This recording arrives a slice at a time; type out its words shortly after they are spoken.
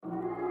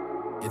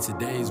In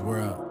today's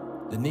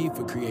world, the need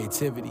for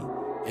creativity,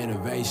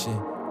 innovation,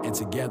 and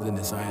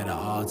togetherness are at an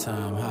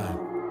all-time high.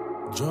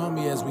 Join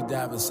me as we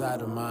dive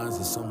inside the minds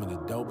of some of the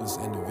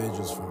dopest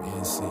individuals from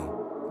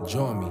NC.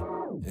 Join me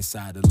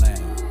inside the lab.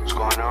 What's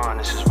going on?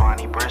 This is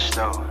Vonnie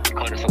Bristow.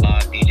 Corner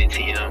Salon, DJ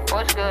Tino.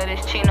 What's good?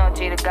 It's Chino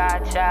G, the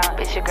Godchild.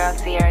 It's your girl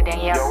Sierra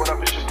Danielle. Yo, what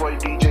up? It's your boy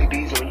DJ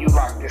Diesel. You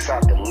locked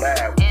inside the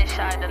lab.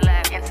 Inside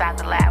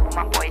the lab with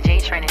my boy Jay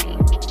Trinity.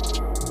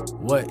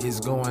 What is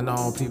going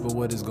on, people?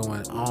 What is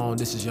going on?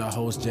 This is your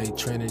host, Jay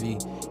Trinity,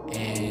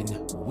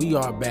 and we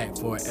are back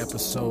for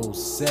episode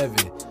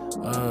 7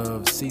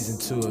 of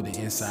season 2 of the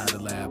Inside the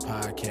Lab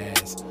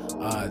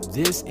podcast.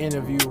 This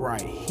interview right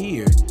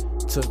here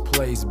took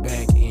place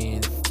back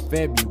in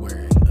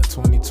February of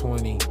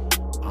 2020.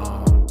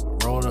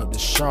 Rolled up to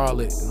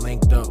Charlotte,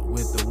 linked up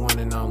with the one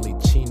and only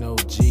Chino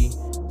G.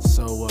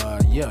 So,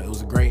 it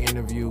was a great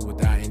interview.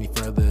 Without any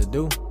further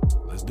ado,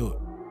 let's do it.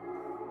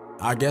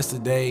 Our guest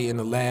today in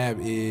the lab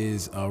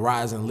is a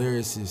rising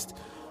lyricist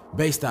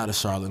based out of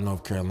Charlotte,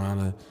 North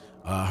Carolina.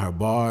 Her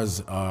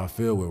bars are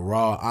filled with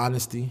raw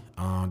honesty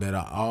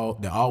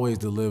that always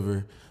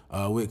deliver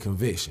with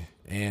conviction.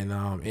 And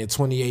in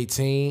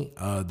 2018,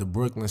 the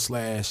Brooklyn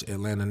 /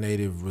 Atlanta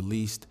native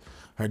released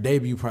her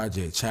debut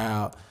project,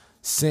 Child.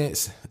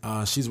 Since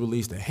she's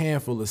released a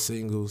handful of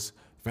singles,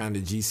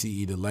 founded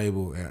GCE, the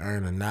label, and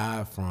earned a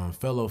nod from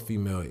fellow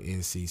female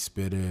NC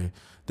spitter,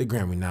 the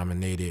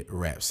Grammy-nominated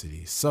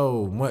Rhapsody.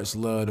 So much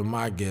love to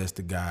my guest,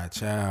 the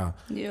Godchild.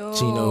 Yo.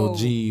 Chino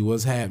G,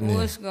 what's happening?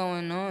 What's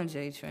going on,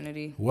 Jay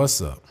Trinity?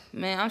 What's up?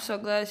 Man, I'm so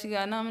glad she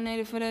got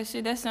nominated for that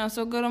shit. That sounds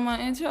so good on my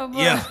intro,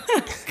 bro. Yeah,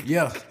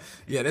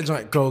 that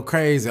joint go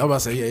crazy. I'm about to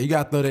say, you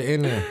got to throw that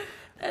in there.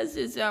 That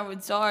shit sound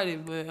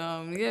retarded, but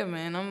yeah,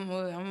 man,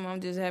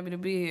 I'm just happy to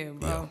be here,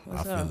 bro. Yeah,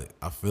 What's up?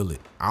 I feel it.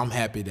 I'm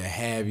happy to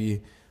have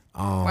you.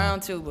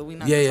 Round 2, but we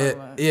not gonna talk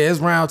about it. Yeah, it's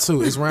round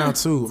 2. It's round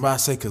 2. I'm about to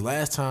say, because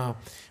last time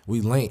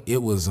we linked,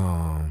 it was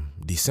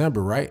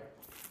December, right?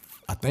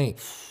 I think.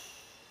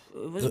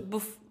 It was It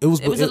was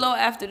a little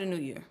after the New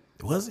Year.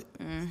 Was it?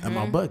 Am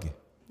I bugging?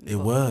 It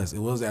was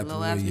after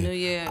the New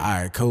Year. All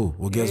right, cool.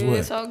 Well, guess Yeah, what?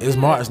 it's all It's good.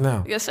 March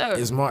now. Yes, sir.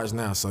 It's March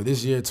now. So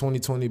this year,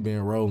 2020,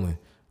 been rolling.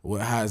 How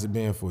has it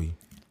been for you?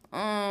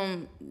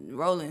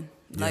 Rolling.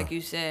 Like Yeah.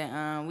 you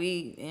said,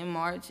 we in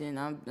March, and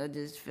I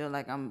just feel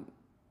like I'm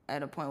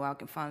at a point where I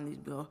can finally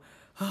go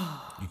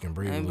You can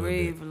breathe a and little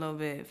breathe bit. a little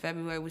bit.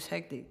 February was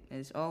hectic.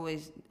 It's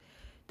always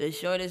the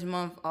shortest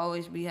month.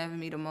 Always be having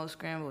me the most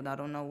scrambled. I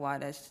don't know why.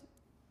 That's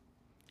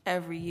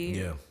every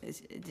year. Yeah.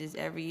 It's just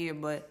every year.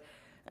 But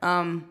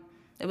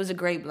it was a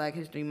great Black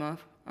History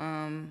Month.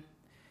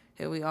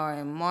 Here we are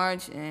in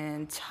March,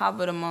 and top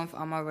of the month,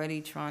 I'm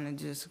already trying to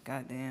just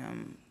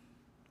goddamn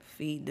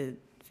feed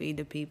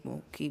the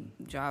people,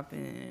 keep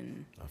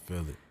dropping. I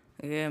feel it.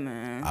 Yeah,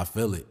 man. I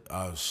feel it.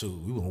 Shoot,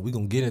 we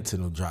gonna get into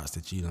the drops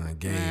that you done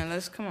gave. Man,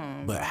 let's come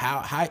on. But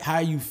how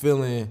you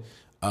feeling?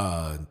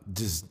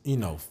 Just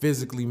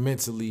physically,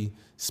 mentally,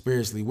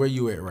 spiritually. Where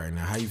you at right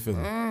now? How you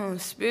feeling?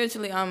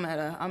 Spiritually, I'm at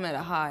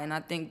a high, and I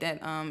think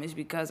that is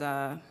because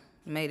I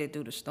made it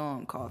through the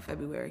storm called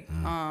February.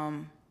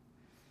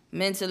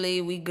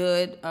 Mentally, we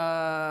good.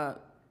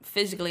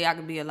 Physically, I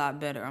could be a lot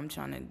better. I'm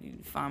trying to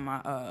find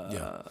my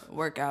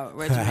workout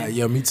regimen.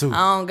 Yeah, me too.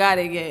 I don't got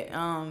it yet.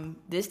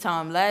 This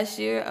time last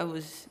year,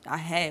 I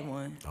had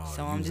one,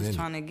 so you I'm was in just it.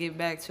 trying to get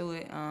back to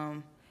it.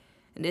 And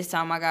this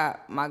time I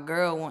got my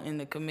girl wanting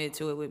to commit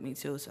to it with me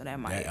too, so that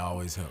might. That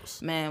always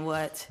helps. Man,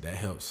 what? That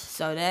helps.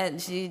 So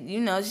that she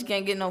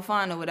can't get no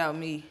finer without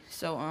me.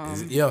 So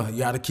You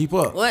gotta keep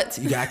up. What?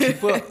 You gotta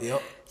keep up.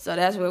 Yep. So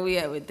that's where we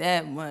at with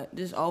that. But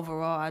just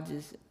overall,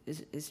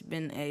 it's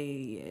been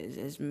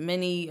as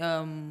many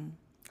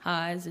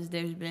highs as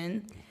there's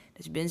been.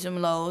 There's been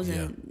some lows, Yeah.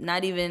 and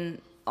not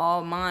even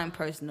all mine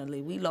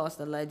personally. We lost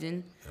a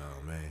legend.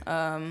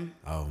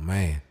 Oh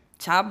man.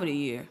 Top of the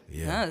year.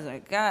 Yeah. And I was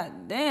like,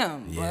 God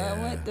damn, Yeah.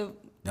 boy, what the.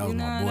 That was you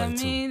know my what I boy,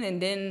 too. mean? And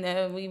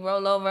then we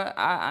roll over.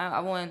 I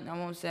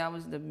won't say I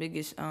was the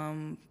biggest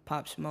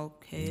Pop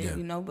Smoke head,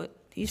 Yeah. But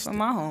he's from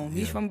my home.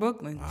 He's Yeah. from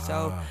Brooklyn.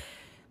 So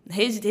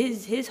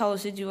his whole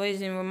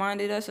situation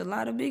reminded us a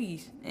lot of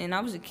Biggie's. And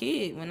I was a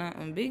kid when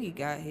Biggie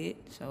got hit.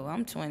 So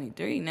I'm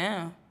 23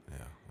 now. Yeah,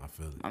 I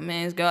feel it. My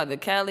man's got the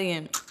Cali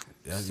and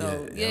That was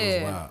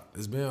yeah. wild.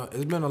 It's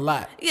been a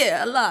lot.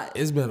 Yeah, a lot.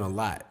 It's been a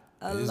lot.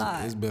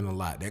 lot. It's been a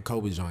lot. That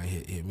Kobe joint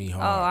hit me Oh,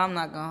 hard. I'm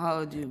not gonna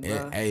hold you,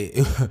 bro. It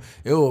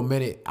was a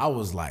minute. I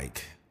was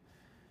like,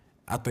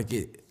 I think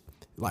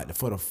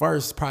for the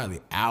first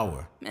probably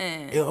hour,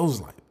 Man. it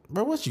was like,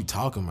 bro, what you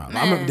talking about?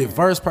 I remember the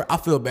first I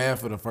feel bad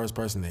for the first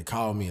person that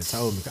called me and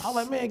told me. I was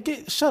like,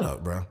 man, shut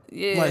up, bro.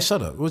 Yeah. Like,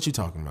 shut up. What you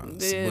talking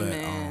about? Yeah, But,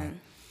 man.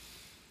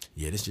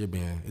 this year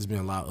it's been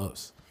a lot of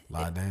ups, a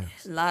lot of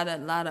downs. A lot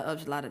of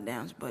ups, a lot of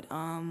downs, but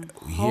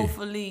here.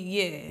 hopefully,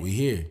 yeah. We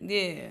here.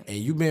 Yeah. And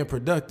you been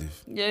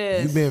productive.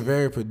 Yes. You been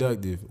very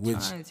productive,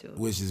 Trying to.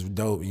 which is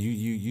dope.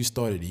 You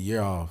started the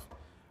year off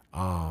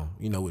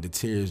You know, with the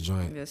Tears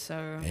joint. Yes,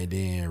 sir. And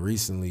then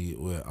recently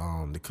with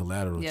the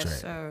Collateral Yes, track.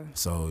 sir.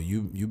 So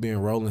you been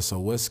rolling. So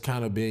what's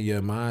kind of been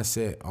your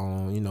mindset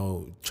on, you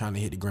know, trying to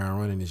hit the ground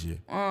running this year?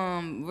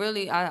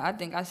 Really, I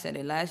think I said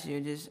it last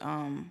year. Just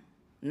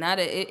now that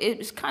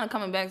it's kind of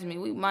coming back to me.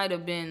 We might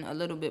have been a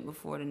little bit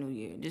before the new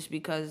year, just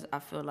because I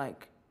feel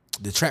like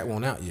The track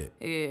won't out yet.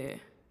 yeah.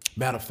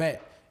 Matter of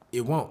fact,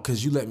 it won't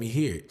because you let me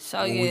hear it.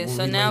 So when yeah, when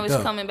so we now linked it's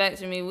up. coming back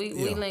to me. We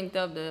Yeah. linked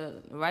up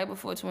right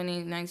before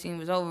 2019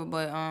 was over,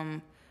 but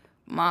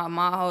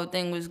my whole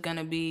thing was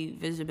gonna be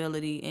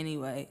visibility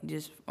anyway,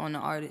 just on the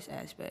artist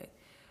aspect.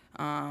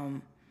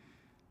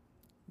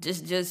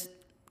 Just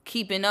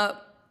keeping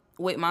up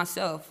with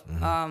myself.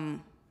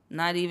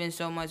 Not even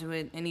so much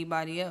with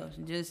anybody else.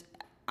 Just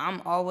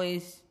I'm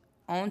always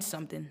on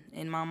something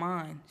in my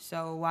mind.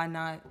 So why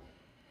not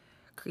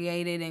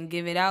create it and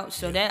give it out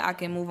so that I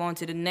can move on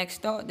to the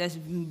next thought that's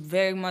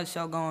very much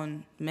so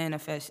going to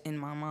manifest in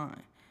my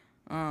mind.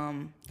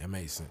 That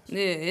makes sense. Yeah,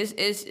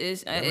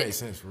 it's That makes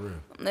sense for real.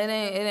 it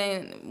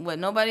ain't what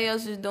nobody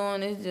else is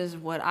doing. It's just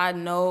what I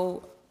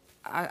know.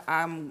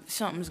 I'm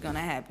something's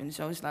gonna happen.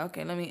 So it's like,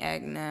 okay, let me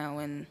act now.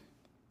 And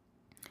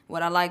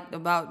what I liked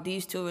about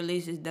these two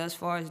releases thus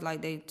far is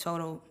like they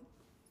total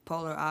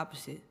polar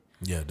opposite.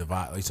 Yeah,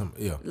 divide.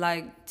 Yeah.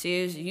 Like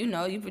Tears, you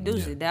know, you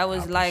produced Yeah, it. That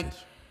was I like,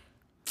 appreciate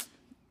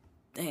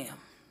damn.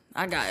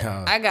 I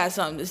got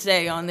something to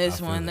say on this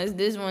feel one. it.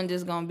 This one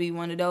just gonna be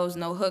one of those,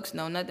 no hooks,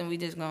 no nothing. We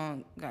just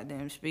gonna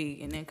goddamn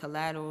speak. And then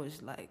Collateral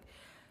is like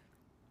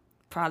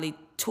probably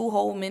 2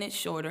 whole minutes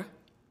shorter,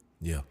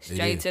 you. Yeah. it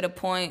straight is. to the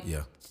point.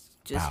 Yeah.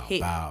 Just bow,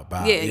 hit. bow,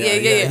 bow.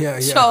 Yeah.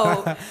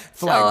 So,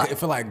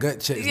 feel like gut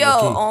checks. yo,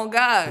 low-key. on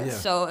God. Yeah.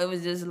 So it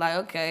was just like,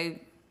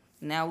 okay,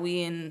 now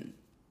we in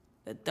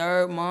the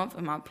 3rd month,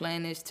 and my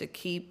plan is to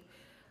keep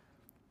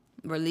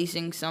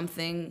releasing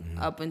something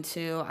up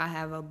until I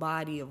have a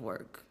body of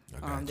work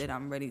that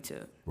I'm ready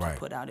to Right.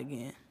 put out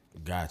again.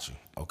 Got you.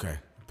 Okay.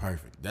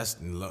 Perfect.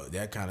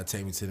 That kind of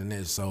take me to the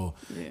next. So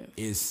Yeah.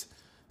 it's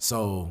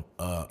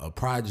a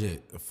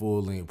project, a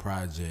full length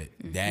project.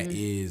 Mm-hmm. That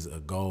is a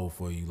goal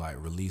for you,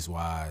 like release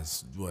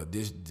wise. What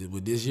this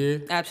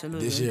year?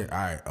 Absolutely. This year. All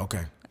right.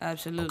 Okay.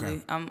 Absolutely.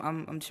 Okay.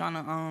 I'm trying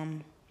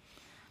to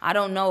I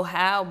don't know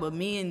how, but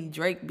me and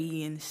Drake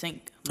be in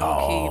sync.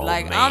 Low-key.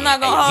 Like, man. I'm not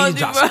gonna hold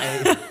you, bro.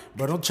 Hey,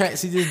 but them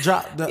tracks he just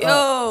dropped.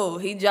 Yo,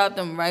 he dropped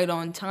them right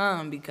on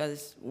time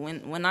because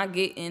when I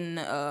get in,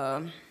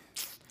 I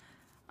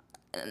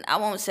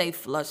won't say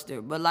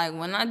flustered, but like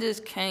when I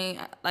just can't,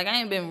 like I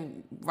ain't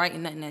been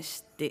writing nothing that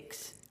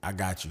sticks. I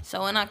got you.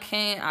 So when I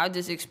can't, I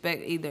just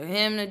expect either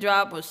him to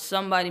drop or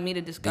me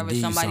to discover give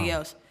you somebody something.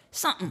 else.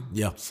 Something.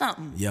 Yeah.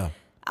 Something. Yeah.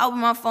 I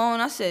opened my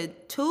phone, I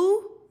said,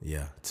 2?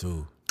 Yeah.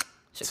 2.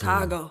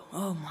 Chicago.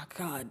 Oh my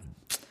God.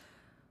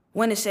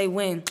 When it say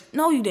when?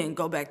 No, you didn't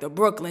go back to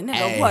Brooklyn. Nigga,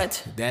 Hey,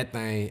 what? That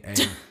thing.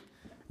 Hey,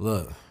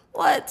 look.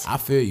 What? I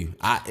feel you.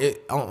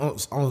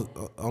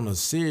 On a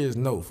serious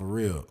note, for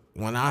real.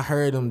 When I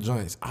heard them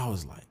joints, I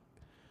was like,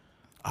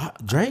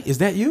 Drake, is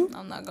that you?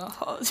 I'm not gonna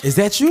hold you. Is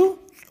that you,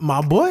 my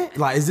boy?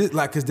 Like, is it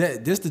like? Cause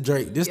this the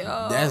Drake. This Yo.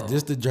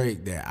 the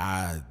Drake that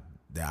I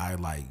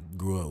like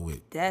grew up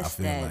with. That's I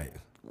feel that. like.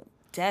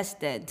 That's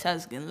that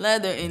Tuscan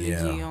leather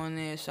energy Yeah. on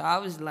there. So I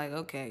was like,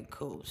 okay,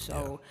 cool.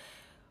 So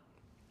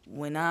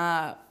when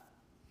I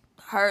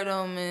heard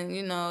him, and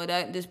you know,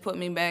 that just put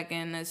me back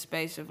in that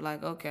space of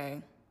like,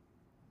 okay.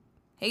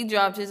 He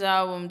dropped his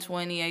album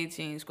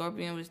 2018.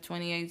 Scorpion was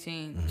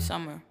 2018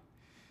 summer.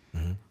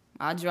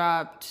 I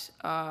dropped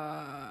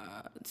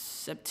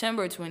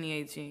September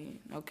 2018.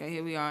 Okay,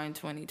 here we are in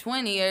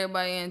 2020.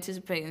 Everybody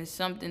anticipating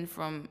something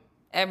from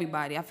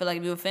everybody. I feel like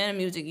if you're a fan of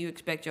music, you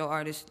expect your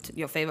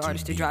favorite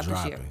artist to be drop this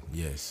dropping. year.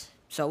 Yes.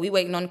 So we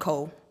waiting on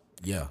Cole.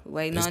 Yeah.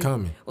 It's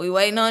coming. We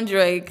waiting on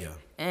Drake. Yeah.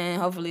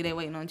 And hopefully they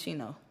waiting on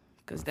Chino.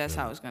 Because that's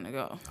how it's going to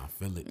go. I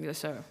feel it. Yes,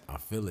 sir. I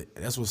feel it.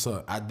 That's what's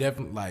up. I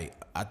definitely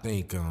I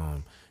think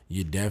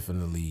you're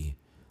definitely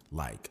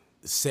like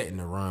setting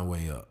the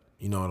runway up.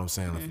 You know what I'm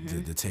saying?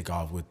 Like, to take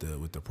off with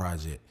the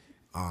project.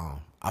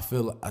 I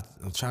feel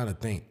I'm trying to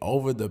think.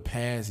 Over the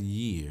past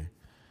year,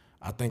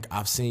 I think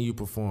I've seen you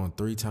perform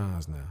 3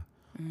 times now.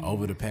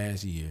 Over the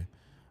past year,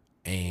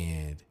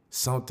 and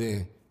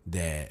something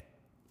that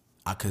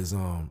I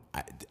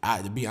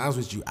to be honest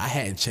with you, I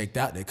hadn't checked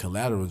out that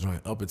Collateral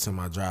joint up until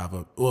my drive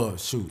up. Well,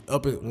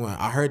 when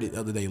I heard it the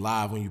other day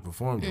live when you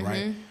performed it,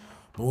 right?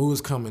 But when we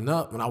was coming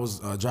up, when I was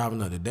driving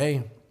the other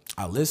day,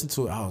 I listened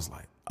to it. I was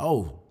like,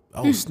 oh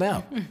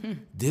snap!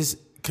 This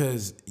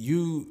because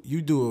you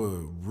do a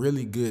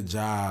really good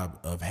job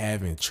of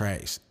having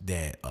tracks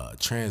that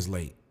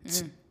translate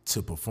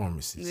to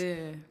performances.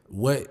 Yeah.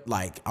 What,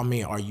 like, I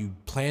mean, are you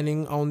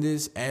planning on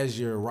this as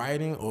you're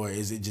writing, or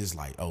is it just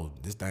like, oh,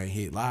 this thing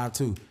hit live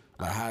too?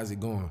 Like, how is it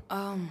going?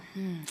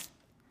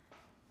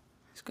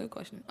 It's a good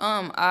question.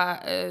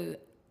 I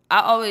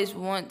always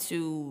want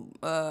to.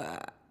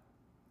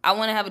 I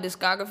want to have a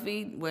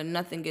discography where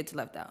nothing gets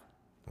left out.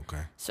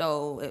 Okay.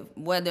 So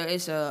whether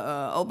it's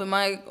a open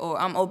mic or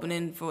I'm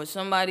opening for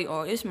somebody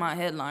or it's my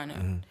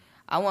headliner,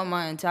 I want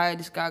my entire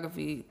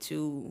discography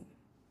to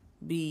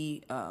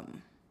be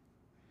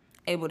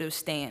able to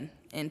stand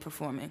in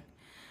performing.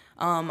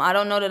 I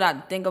don't know that I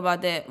think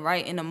about that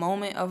right in the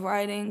moment of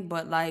writing,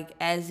 but like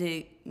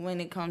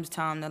when it comes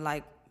time to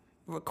like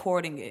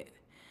recording it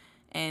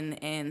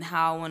and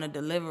how I want to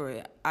deliver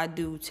it, I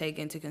do take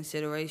into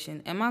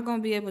consideration, am I going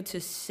to be able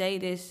to say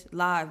this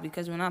live?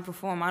 Because when I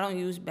perform, I don't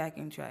use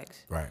backing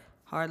tracks. Right.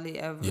 Hardly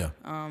ever. Yeah.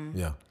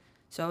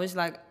 So it's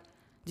like,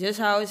 just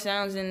how it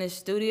sounds in the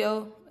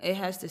studio, it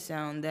has to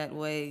sound that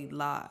way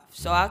live.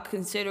 So I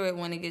consider it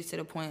when it gets to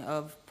the point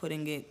of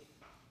putting it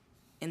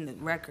in the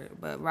record.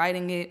 But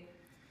writing it,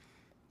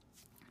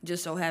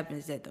 just so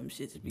happens that them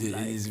shits be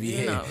like,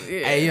 you know,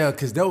 yeah. Hey, yeah,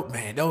 because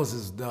those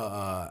is the,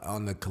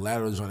 on the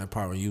Collateral joint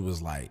part when you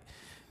was like,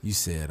 you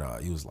said,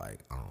 you was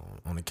like,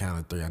 on the count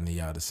of 3, I need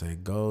y'all to say,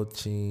 go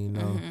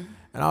Chino.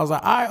 And I was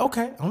like, all right,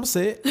 okay, I'm going to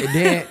say it. And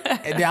then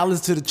I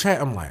listen to the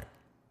track, I'm like,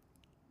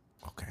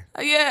 okay.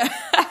 Yeah.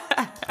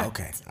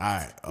 Okay, all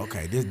right,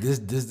 okay.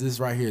 This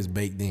right here is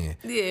baked in.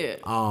 Yeah.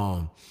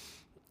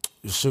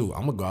 Shoot,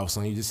 I'm gonna go off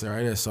something you just said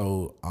right there.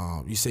 So,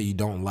 you say you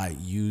don't like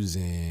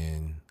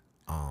using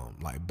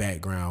like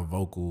background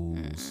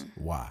vocals.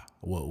 Why?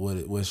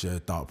 What's your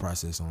thought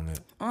process on that?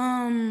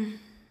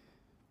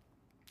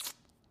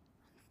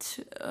 It's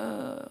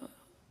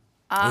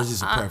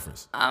just a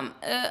preference.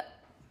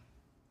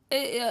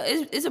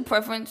 It's a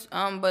preference.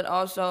 But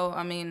also,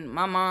 I mean,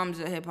 my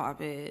mom's a hip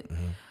hop head.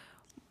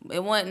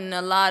 It wasn't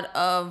a lot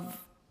of.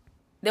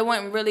 There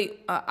wasn't really.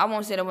 I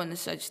won't say there wasn't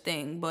such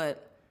thing,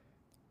 but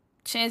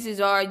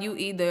chances are you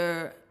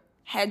either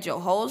had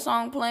your whole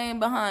song playing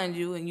behind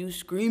you and you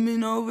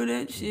screaming over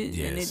that shit,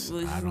 and it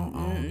was I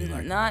don't be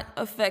like not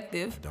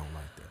effective. I don't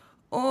like that.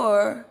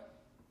 Or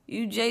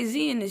you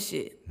Jay-Z in this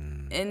shit,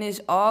 and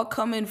it's all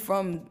coming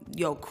from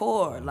your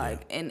core,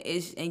 like, and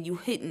you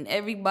hitting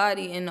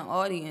everybody in the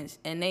audience,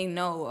 and they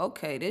know,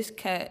 okay, this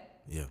cat.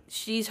 Yeah.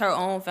 She's her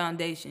own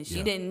foundation.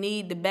 She didn't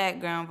need the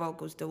background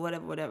vocals to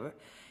whatever.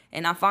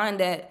 And I find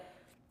that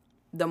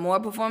the more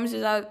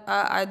performances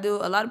I do,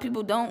 a lot of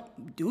people don't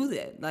do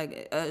that.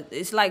 Like,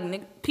 it's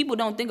like people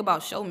don't think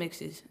about show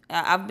mixes.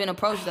 I've been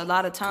approached a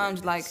lot of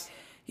times like,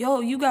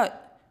 yo, you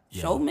got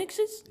show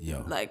mixes?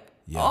 Yo. Like,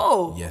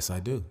 oh. Yes, I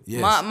do.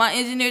 Yes. My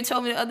engineer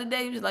told me the other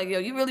day, he was like, yo,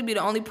 you really be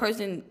the only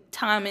person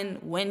timing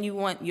when you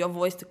want your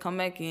voice to come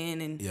back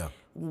in and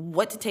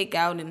what to take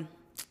out and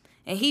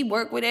he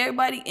worked with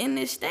everybody in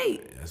this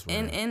state, that's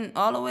right. and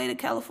all the way to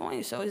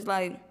California. So it's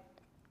like,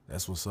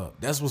 that's what's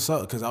up. That's what's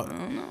up. Cause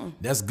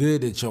that's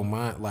good that your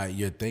mind, like,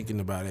 you're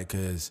thinking about it.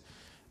 Cause,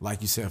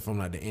 like you said, from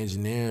like the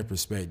engineering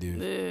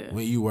perspective,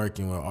 when you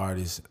working with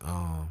artists,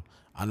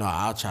 I know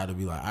I'll try to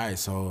be like, all right,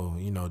 so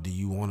you know, do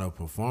you want a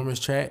performance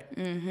track?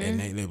 And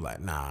they be like,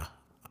 nah.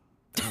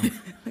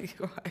 Right.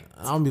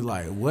 I'll be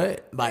like,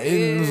 what? Like,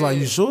 it was like,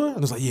 you sure?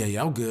 And it's like,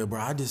 yeah, I'm good, bro.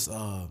 I just,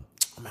 I'm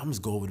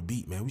just go over the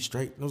beat, man. We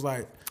straight. And it was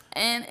like.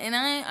 And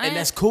and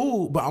that's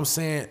cool, but I'm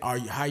saying,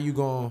 how you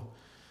gonna?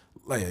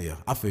 Like, yeah,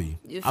 I feel you.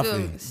 I feel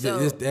you.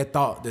 So, the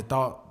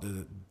thought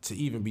to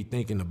even be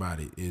thinking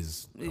about it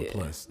is a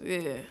plus.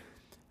 Yeah.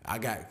 I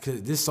got,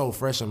 cause this is so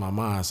fresh in my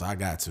mind, so I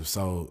got to.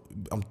 So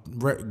I'm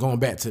going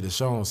back to the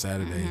show on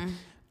Saturday.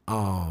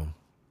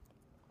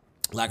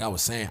 Like I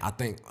was saying, I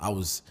think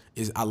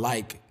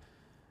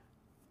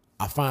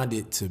I find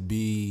it to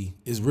be,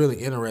 it's really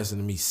interesting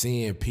to me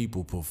seeing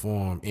people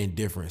perform in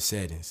different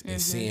settings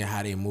and seeing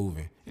how they're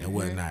moving and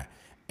whatnot.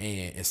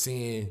 And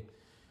seeing,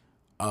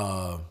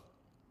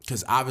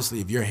 because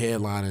obviously if you're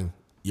headlining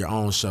your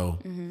own show,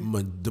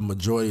 the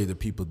majority of the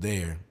people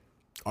there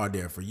are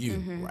there for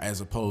you,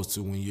 as opposed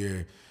to when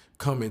you're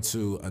coming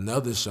to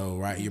another show,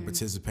 right? You're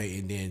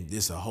participating, then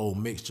it's a whole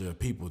mixture of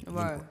people.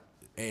 Right.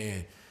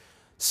 And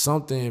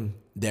something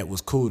that was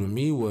cool to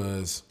me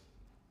was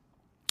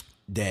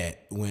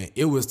that when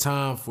it was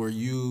time for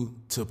you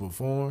to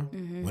perform,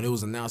 when it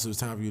was announced it was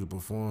time for you to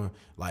perform,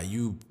 like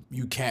you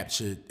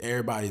captured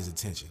everybody's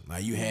attention.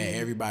 Like you had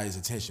everybody's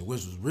attention,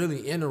 which was really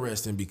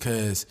interesting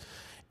because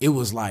it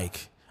was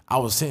like, I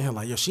was sitting here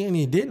like, yo, she ain't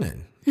even did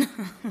nothing.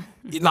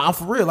 No, I'm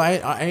for real.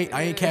 I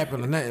ain't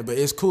capping or nothing, but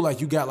it's cool. Like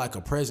you got like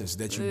a presence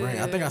that you bring.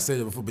 I think I said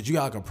it before, but you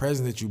got like a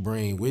presence that you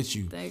bring with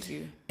you. Thank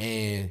you.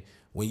 And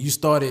when you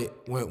started,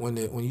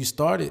 when you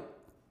started,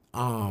 it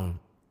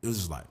was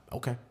just like,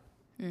 okay.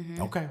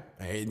 Okay.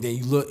 And then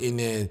you look, and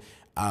then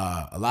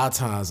a lot of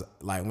times,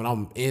 like when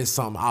I'm in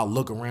something, I'll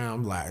look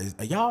around, I'm like,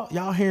 are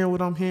y'all hearing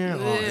what I'm hearing?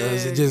 Or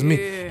is it just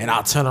me? And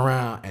I'll turn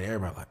around and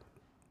everybody like,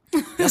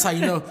 that's how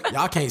you know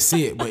y'all can't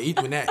see it. But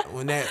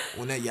when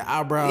that your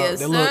eyebrow,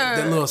 that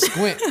little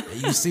squint,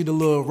 and you see the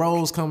little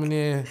rolls coming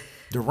in,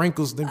 the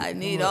wrinkles. I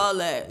need all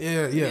that.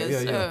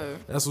 Yeah.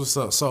 That's what's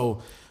up.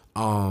 So,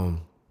 man,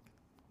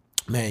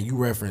 you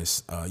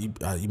referenced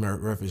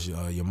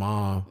your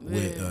mom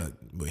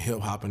with hip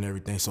hop and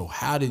everything. So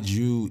how did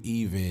you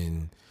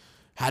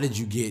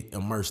get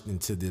immersed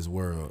into this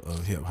world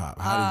of hip hop?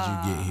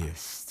 How did you get here?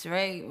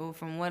 Straight. Well,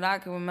 from what I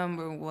can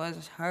remember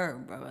was her,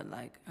 bro.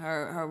 Like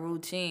her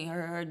routine,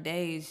 her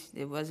days.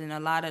 It wasn't a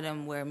lot of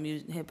them where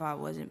hip hop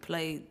wasn't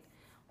played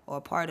or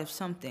a part of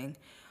something,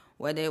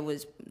 whether it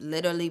was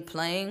literally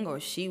playing or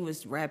she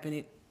was rapping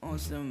it on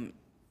some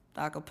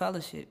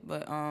acapella shit.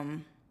 But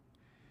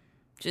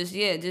just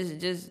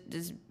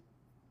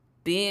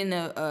being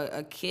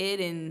a kid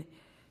in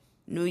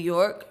New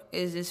York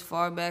is as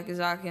far back as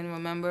I can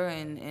remember,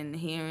 and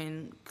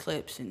hearing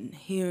Clips and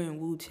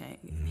hearing Wu-Tang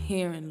and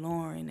hearing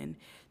Lauren, and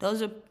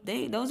those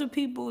are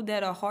people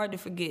that are hard to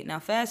forget. Now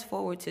fast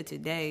forward to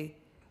today,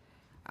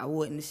 I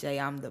wouldn't say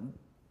I've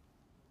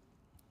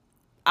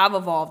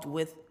evolved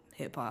with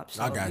hip hop,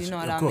 so I got you. You know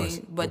what Of I course.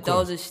 mean? But Of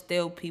course. those are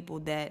still people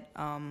that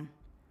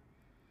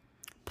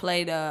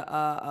played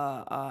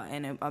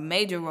a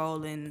major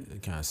role in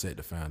It kind of set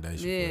the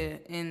foundation. yeah,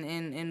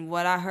 and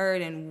what I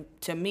heard, and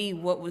to me,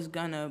 what was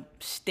gonna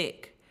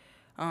stick.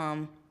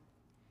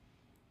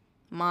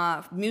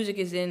 My music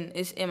it's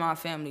in my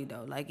family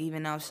though. Like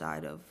even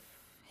outside of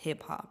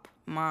hip hop,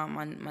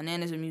 my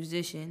nana's a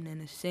musician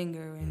and a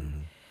singer,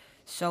 and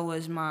so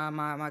was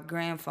my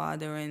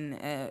grandfather.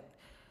 And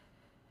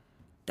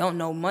don't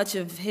know much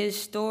of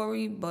his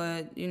story,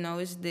 but you know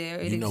it's there.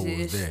 It You know exists.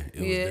 it was there. It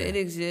was yeah, there. it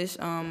exists.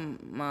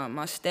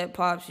 My step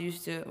pops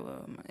used to,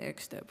 my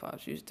ex step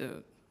pops used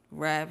to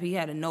rap. He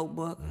had a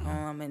notebook,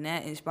 and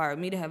that inspired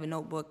me to have a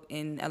notebook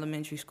in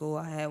elementary school.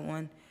 I had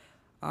one.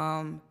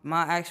 My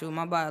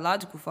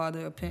biological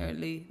father,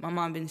 apparently, my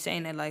mom been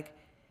saying that, like,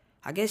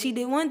 I guess he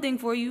did one thing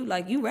for you,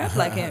 like you rap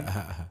like him.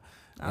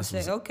 I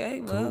said,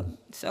 okay, well,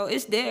 so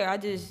it's there.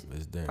 It's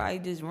there. Probably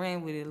just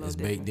ran with it a little It's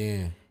different. baked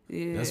in.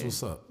 Yeah. That's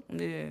what's up.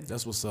 Yeah.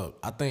 That's what's up.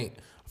 I think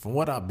from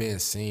what I've been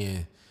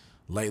seeing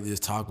lately,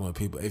 is talking with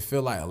people, it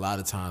feel like a lot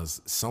of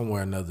times somewhere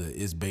or another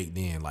it's baked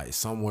in. Like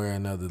somewhere or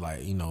another,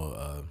 like, you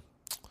know,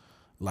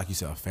 like you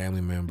said, a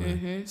family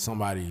member,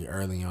 somebody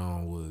early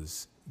on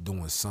was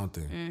doing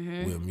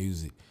something with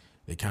music.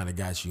 They kind of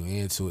got you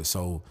into it.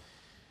 So,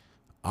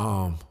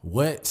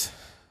 what?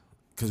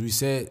 Because we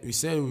said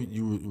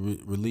you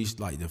released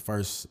like your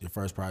first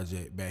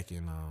project back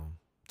in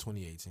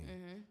 2018.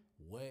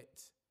 What?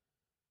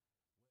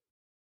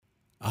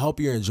 I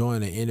hope you're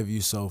enjoying the interview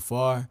so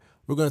far.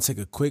 We're going to take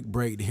a quick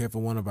break to hear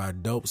from one of our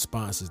dope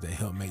sponsors that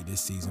help make this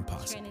season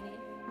possible.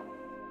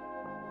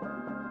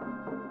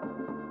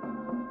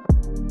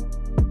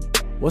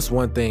 What's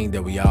one thing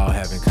that we all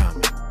have in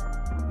common?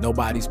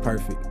 Nobody's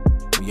perfect.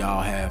 We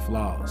all have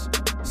flaws.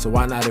 So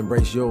why not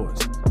embrace yours?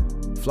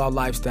 Flaw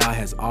Lifestyle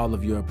has all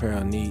of your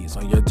apparel needs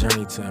on your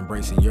journey to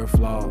embracing your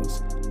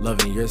flaws,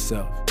 loving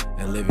yourself,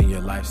 and living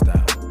your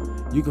lifestyle.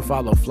 You can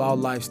follow Flaw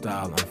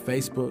Lifestyle on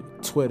Facebook,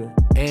 Twitter,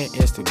 and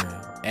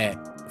Instagram at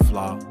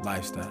Flaw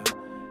Lifestyle.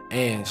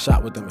 And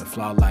shop with them at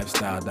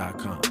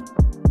flawlifestyle.com.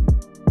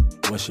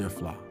 What's your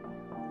flaw?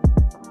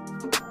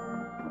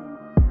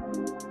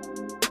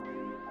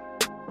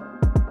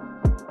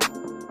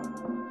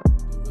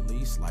 The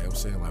release, like I'm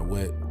saying, like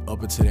what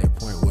up until that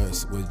point, what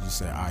did you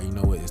say? All right, you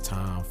know what? It's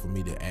time for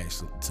me to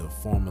actually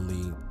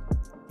formally,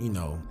 you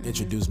know,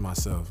 introduce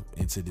myself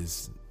into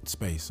this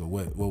space. So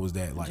what was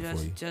that like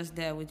for you? Just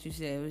that what you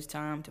said. It was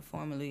time to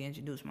formally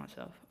introduce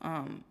myself.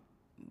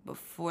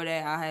 Before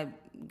that, I had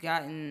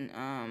gotten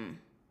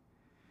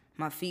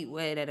my feet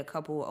wet at a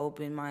couple of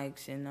open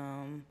mics,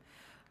 and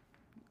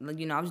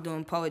you know, I was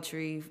doing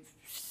poetry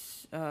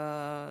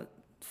for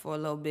a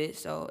little bit,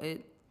 so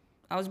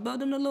I was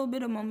building a little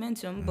bit of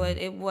momentum, but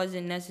it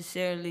wasn't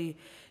necessarily.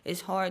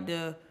 It's hard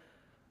to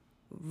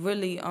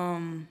really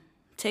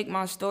take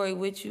my story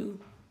with you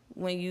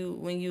when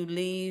you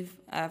leave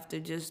after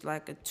just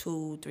like a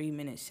 2-3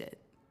 minute set.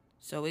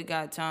 So it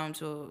got time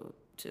to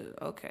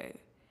okay,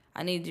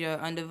 I need your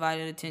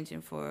undivided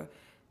attention for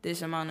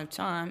this amount of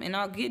time, and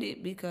I'll get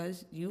it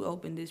because you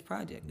opened this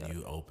project up.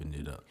 You opened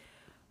it up.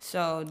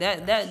 So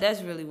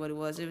that's really what it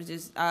was. It was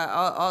just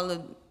all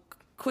the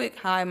quick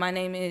hi, my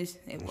name is.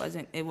 It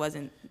wasn't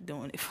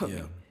doing it for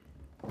me.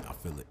 I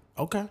feel it.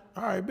 Okay,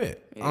 all right,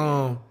 bet.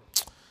 Yeah.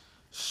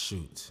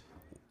 Shoot.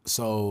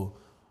 So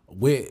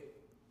with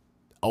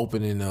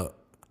opening up,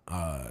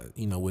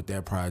 you know, with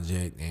that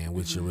project and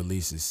with your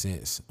releases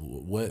since,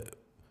 what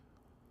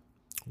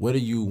are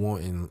you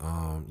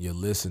wanting your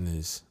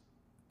listeners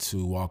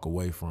to walk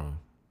away from?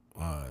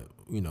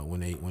 You know,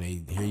 when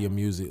they hear your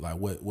music, like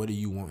what are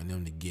you wanting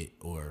them to get,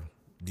 or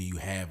do you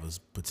have a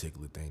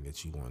particular thing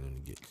that you want them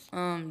to get?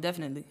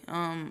 Definitely.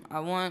 I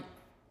want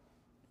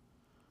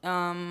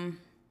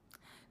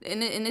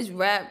in this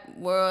rap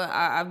world,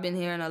 I've been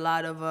hearing a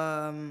lot of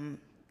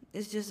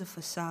it's just a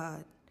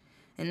facade.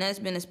 And that's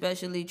been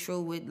especially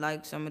true with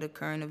like some of the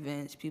current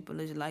events. People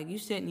is like, you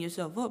setting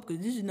yourself up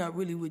because this is not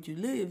really what you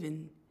live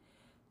in.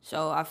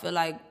 So I feel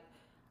like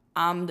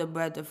I'm the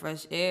breath of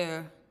fresh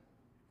air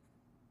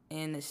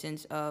in the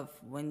sense of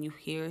when you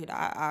hear it,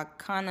 I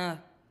kind of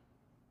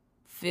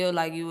feel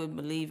like you would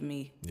believe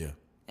me. Yeah.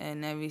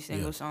 In every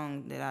single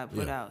song that I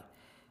put out.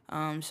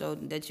 So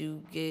that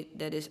you get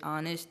that it's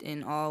honest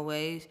in all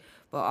ways,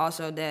 but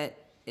also that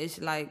it's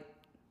like,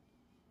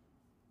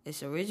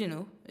 it's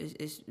original,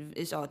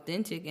 it's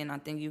authentic, and I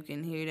think you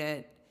can hear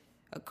that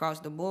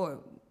across the board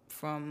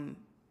from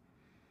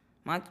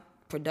my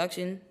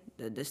production,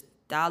 the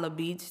style of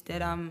beats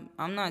that I'm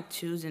not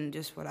choosing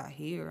just what I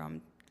hear.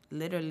 I'm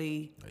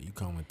literally You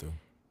coming through.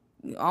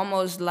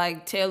 almost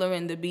like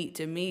tailoring the beat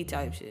to me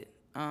type shit.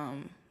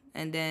 And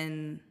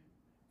then,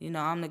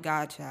 I'm the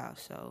godchild,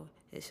 so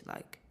it's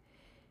like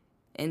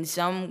in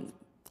some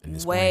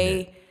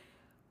way,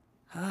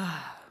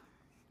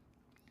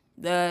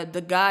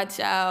 the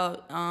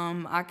godchild,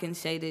 I can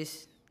say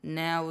this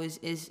now is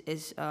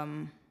it's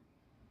a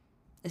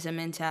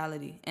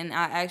mentality. And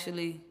I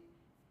actually,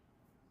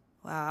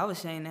 I was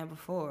saying that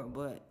before,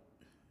 but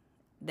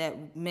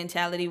that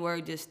mentality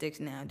word just sticks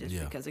now just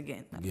because,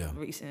 again,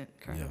 recent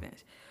current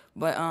events.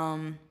 But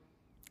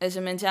it's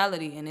a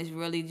mentality, and it's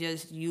really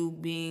just you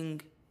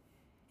being,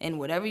 in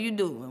whatever you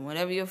do and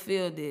whatever your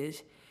field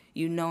is,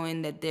 you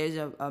knowing that there's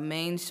a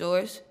main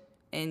source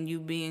and you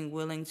being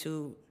willing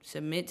to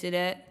submit to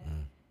that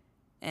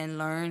and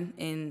learn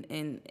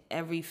in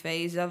every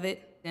phase of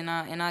it. And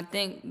I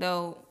think,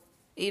 though,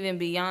 even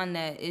beyond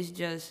that, it's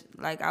just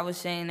like I was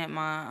saying at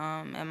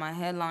my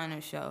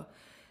headliner show,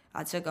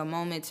 I took a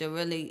moment to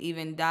really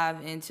even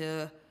dive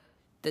into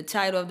the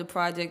title of the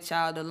project,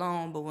 Child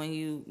Alone, but when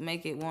you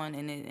make it one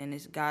and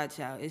it's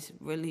Godchild, it's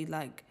really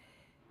like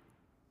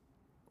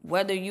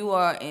whether you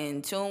are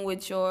in tune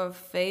with your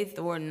faith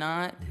or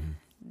not,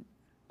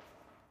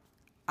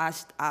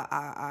 what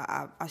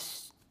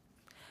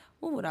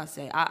would I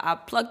say? I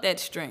pluck that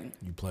string.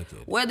 You pluck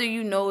it. Whether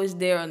you know it's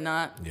there or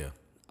not. Yeah.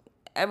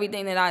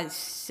 Everything that I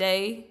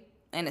say,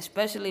 and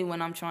especially when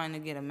I'm trying to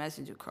get a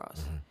message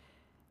across,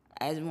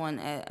 as one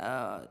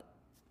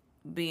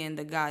being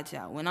the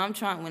godchild. When I'm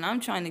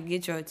trying to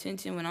get your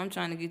attention, when I'm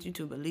trying to get you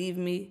to believe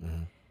me,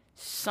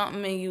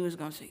 something in you is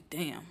gonna say,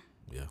 "Damn."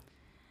 Yeah.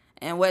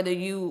 And whether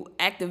you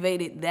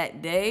activate it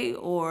that day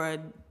or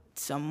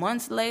some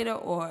months later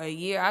or a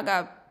year, I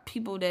got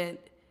people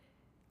that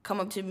come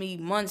up to me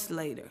months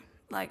later,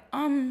 like,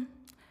 I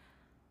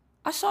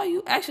saw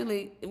you.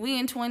 Actually, we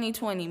in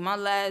 2020. My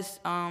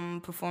last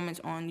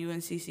performance on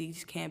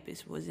UNCC's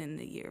campus was in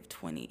the year of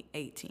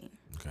 2018.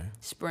 Okay.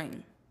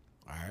 Spring.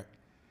 All right.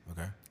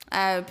 Okay.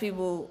 I had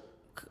people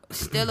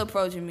still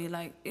approaching me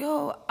like,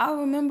 yo, I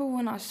remember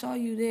when I saw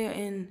you there,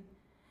 and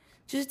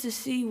just to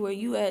see where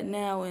you at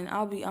now, and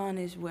I'll be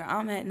honest, where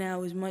I'm at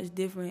now is much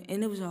different,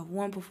 and it was off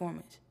one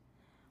performance.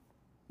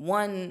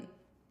 One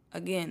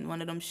of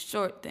them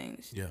short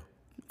things. Yeah.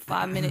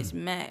 5 minutes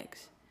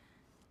max.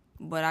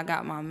 But I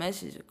got my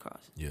message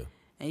across. Yeah.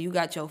 And you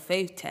got your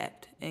faith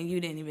tapped, and you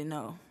didn't even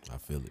know. I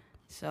feel it.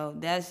 So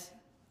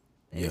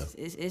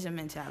it's a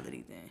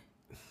mentality thing.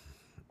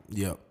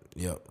 Yep.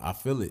 I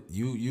feel it.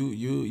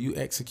 You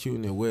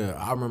executing it well.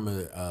 I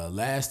remember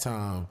last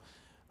time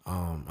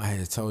I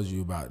had told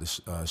you about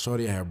the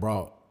shorty I had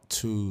brought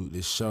to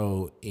the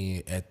show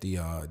at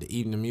the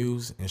Evening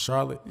Muse in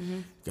Charlotte.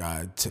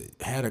 God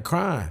had her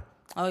crying.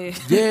 Oh yeah.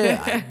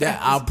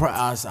 Yeah,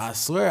 I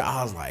swear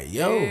I was like,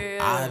 yo,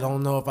 I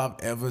don't know if I've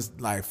ever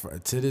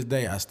to this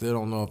day I still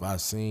don't know if I've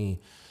seen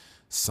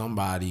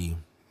somebody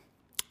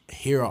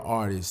hear an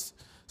artist,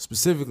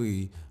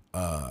 specifically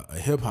a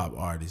hip hop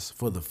artist,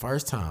 for the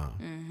first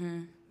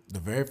time, the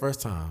very first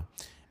time,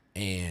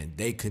 and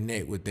they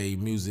connect with their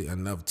music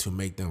enough to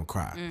make them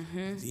cry.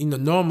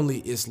 Normally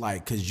it's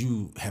like because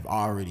you have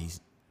already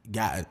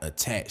got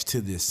attached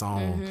to this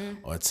song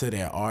or to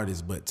that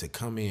artist, but to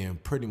come in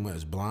pretty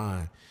much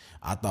blind,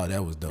 I thought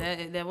that was dope.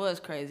 That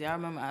was crazy. I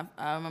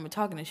remember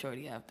talking to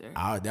Shorty after.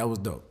 That was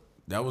dope.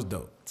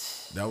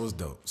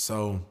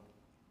 So,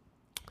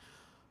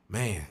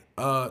 man,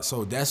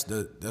 so that's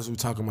what we're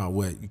talking about.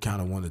 What you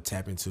kind of want to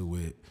tap into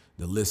with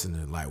the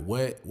listener, like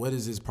what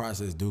does this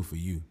process do for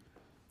you?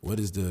 What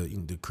is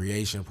the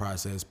creation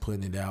process,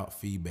 putting it out,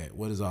 feedback?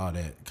 What is all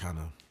that kind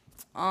of?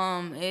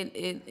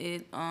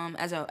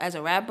 As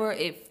a rapper,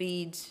 it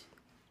feeds.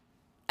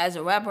 As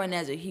a rapper and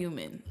as a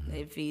human,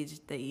 it feeds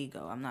the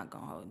ego. I'm not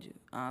gonna hold you.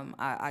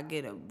 I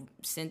get a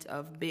sense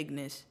of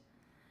bigness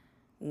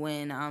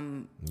when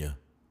I'm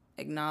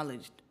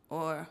acknowledged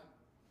or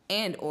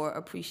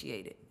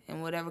appreciated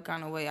in whatever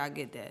kind of way I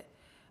get that.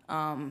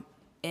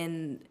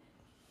 In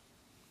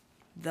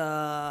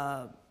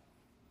the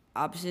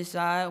opposite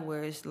side,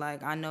 where it's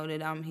like I know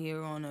that I'm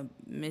here on a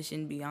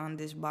mission beyond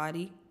this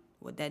body.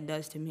 What that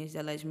does to me is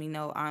that lets me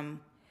know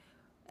I'm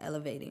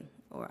elevating,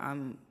 or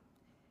I'm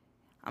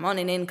on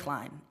an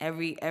incline.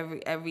 Every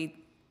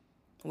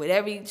with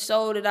every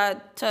soul that I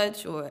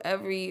touch, or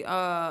every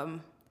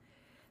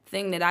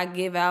thing that I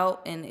give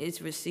out and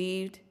it's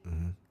received,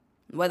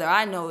 whether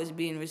I know it's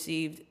being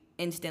received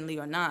instantly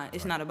or not,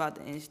 it's not about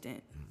the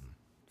instant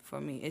for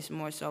me. It's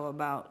more so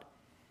about,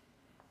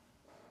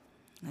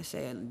 let's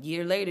say a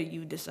year later,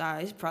 you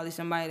decide it's probably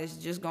somebody that's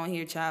just gonna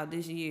hear Child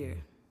this year.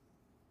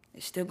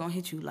 It's still gonna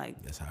hit you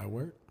like. That's how it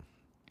works.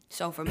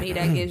 So for me,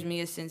 that gives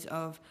me a sense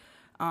of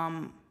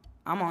I'm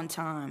on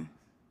time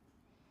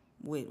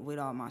with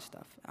all my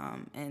stuff,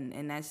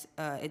 and that's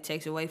it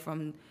takes away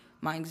from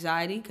my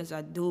anxiety, because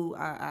I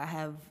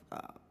have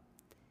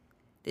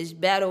this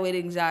battle with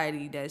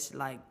anxiety that's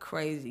like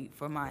crazy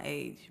for my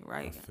age,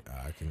 right?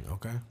 I can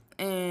okay.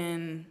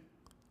 And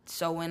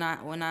so when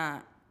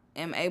I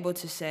am able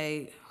to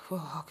say,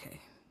 oh, okay,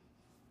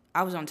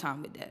 I was on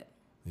time with that.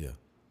 Yeah.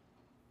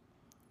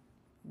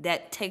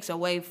 That takes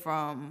away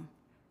from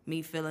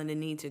me feeling the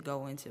need to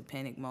go into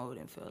panic mode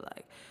and feel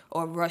like,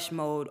 or rush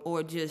mode,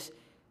 or just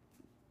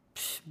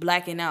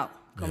blacking out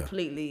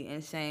completely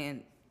and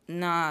saying,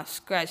 nah,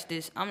 scratch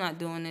this. I'm not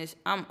doing this.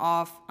 I'm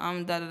off.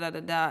 I'm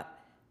da-da-da-da-da.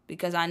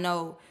 Because I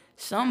know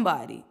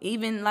somebody,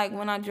 even like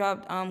when I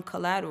dropped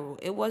Collateral,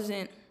 it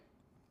wasn't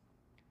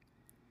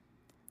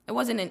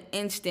an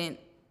instant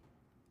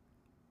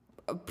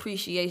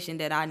appreciation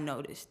that I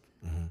noticed.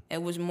 Mm-hmm.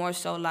 It was more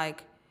so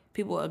like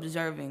people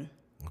observing.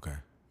 Okay.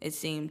 It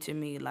seemed to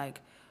me like,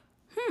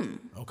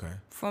 okay,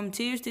 from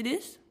tears to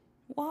this?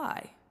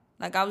 Why?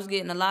 Like I was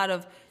getting a lot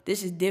of,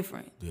 this is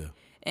different. Yeah.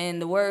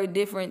 And the word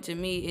different to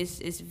me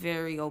is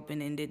very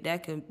open-ended.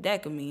 That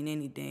could mean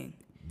anything.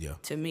 Yeah.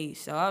 To me.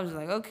 So I was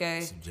like,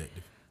 okay.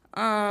 Subjective.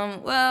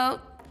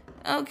 Well,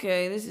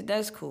 okay,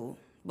 that's cool.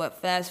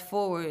 But fast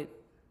forward,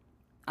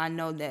 I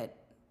know that,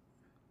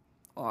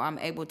 or I'm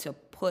able to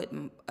put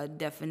a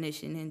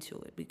definition into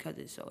it because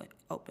it's so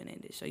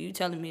open-ended. So you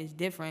telling me it's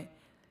different,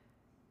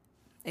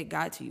 it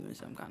got to you in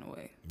some kind of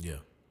way. Yeah.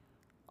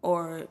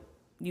 Or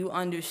you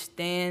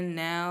understand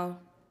now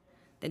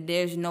that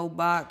there's no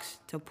box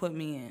to put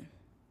me in.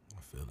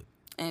 I feel it.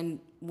 And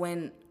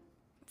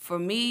for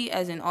me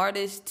as an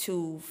artist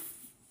to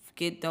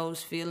get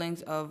those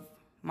feelings of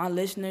my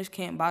listeners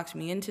can't box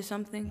me into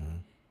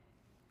something,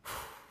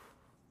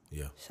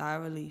 yeah, sigh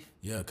of relief.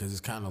 Yeah, because it's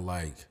kind of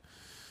like,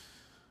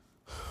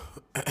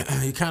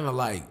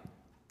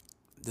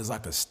 there's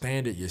like a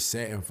standard you're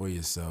setting for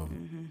yourself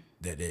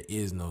that there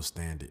is no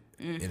standard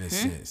in a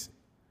sense.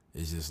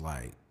 It's just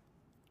like,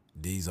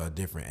 these are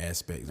different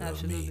aspects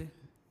of me.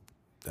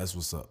 That's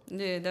what's up.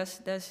 Yeah,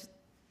 that's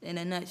in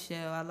a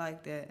nutshell. I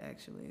like that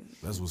actually.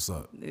 That's what's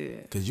up. Yeah.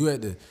 Cause you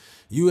at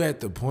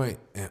the point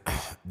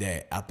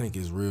that I think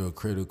is real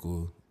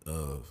critical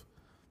of,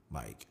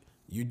 like,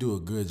 you do a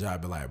good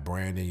job of like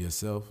branding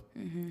yourself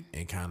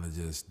and kind of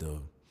just the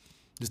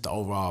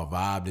overall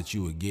vibe that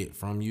you would get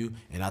from you.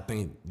 And I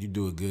think you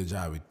do a good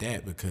job with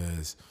that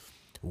because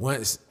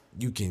once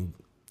you can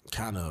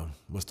kind of,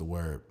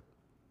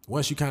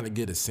 once you kind of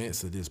get a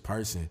sense of this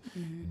person,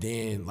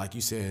 then, like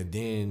you said,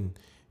 then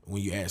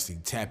when you actually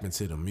tap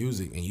into the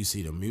music and you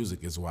see the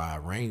music is wide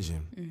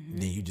ranging,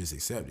 then you just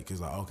accept it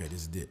because, like, okay,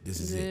 this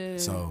is it.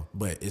 So,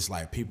 but it's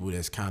like people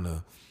that's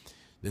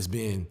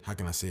been, how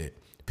can I say it?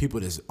 People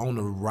that's on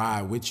the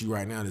ride with you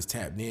right now that's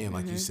tapped in,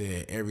 like you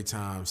said, every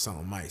time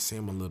something might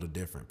seem a little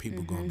different,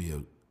 people gonna be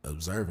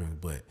observing.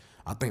 But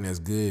I think that's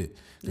good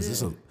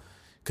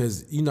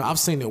because I've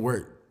seen it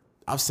work.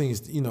 I think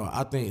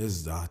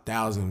it's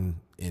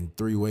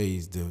 1,003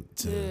 ways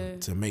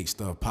to make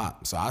stuff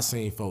pop. So I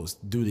seen folks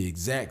do the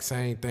exact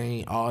same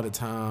thing all the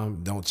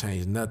time, don't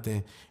change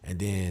nothing, and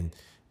then,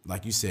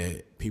 like you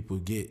said, people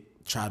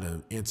try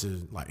to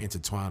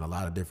intertwine a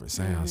lot of different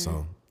sounds.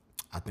 So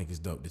I think it's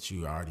dope that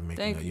you already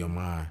making up your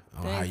mind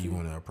on how you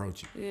want to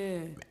approach it.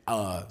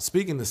 Yeah.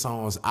 Speaking of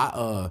songs,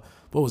 what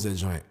was that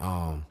joint?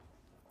 I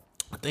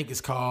think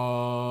it's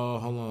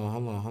called. Hold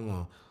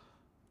on.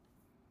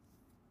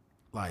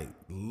 Like,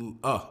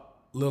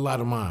 Little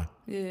Out of Mine.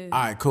 Yeah.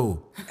 All right,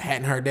 cool.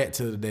 Hadn't heard that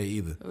till today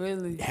either.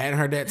 Really? Hadn't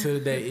heard that till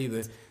today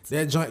either.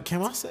 That joint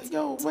came. I said,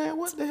 "Yo, man,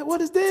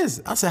 what is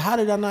this?" I said, "How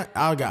did I not?"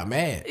 I got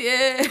mad.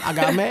 Yeah. I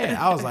got mad.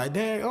 I was like,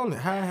 "Dang, on it.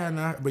 How I had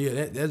not?" But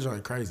yeah, that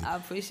joint crazy. I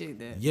appreciate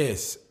that.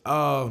 Yes.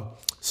 So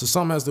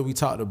something else that we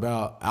talked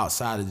about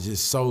outside of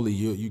just solely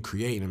you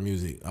creating the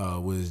music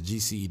was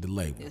GCE the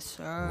label. Yes,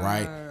 sir.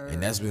 Right,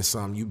 and that's been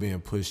something you've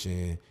been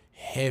pushing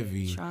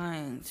heavy.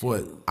 Trying to.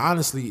 For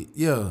honestly,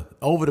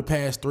 over the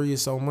past 3 or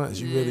so months,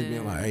 you really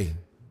been like, hey,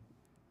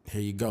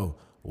 here you go.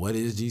 What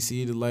is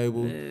GCE the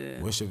label?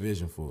 What's your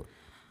vision for it?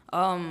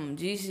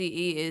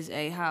 GCE is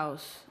a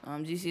house.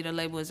 GCE the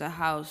label is a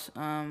house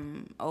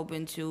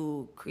open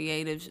to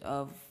creatives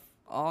of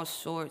all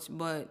sorts,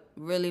 but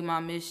really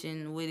my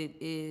mission with it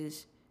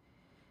is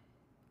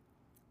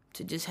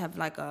to just have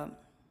like a,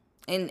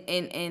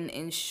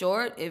 in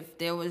short, if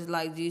there was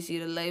like GCE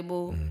the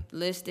label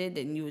listed,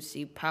 then you would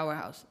see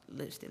Powerhouse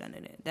listed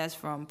under that. That's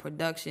from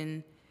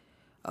production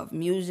of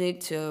music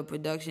to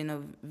production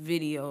of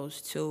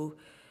videos to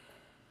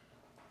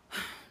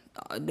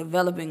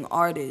developing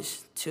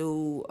artists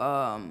to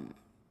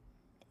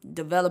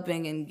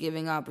developing and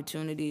giving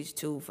opportunities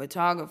to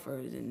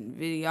photographers and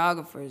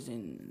videographers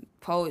and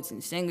poets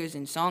and singers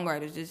and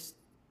songwriters. Just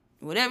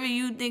whatever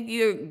you think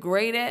you're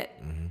great at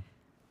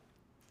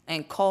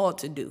and called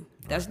to do.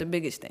 That's the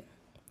biggest thing.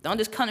 Don't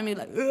just come to me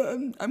like,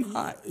 I'm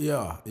hot.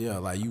 Yeah,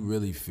 like you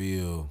really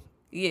feel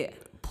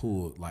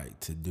pulled like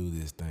to do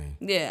this thing.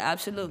 Yeah,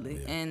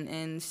 absolutely. Yeah.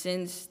 And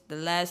since the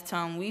last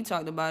time we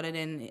talked about it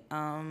in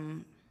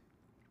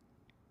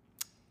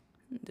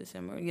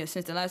December,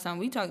 since the last time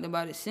we talked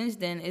about it, since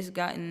then it's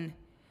gotten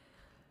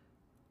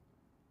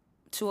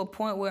to a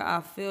point where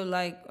I feel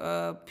like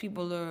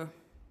people are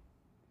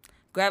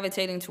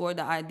gravitating toward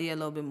the idea a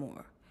little bit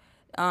more.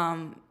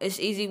 It's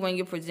easy when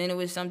you're presented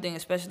with something,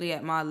 especially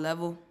at my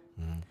level,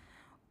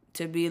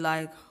 to be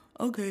like,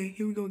 okay,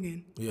 here we go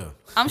again. Yeah.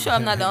 I'm sure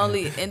I'm not the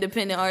only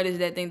independent artist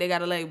that think they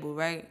got a label,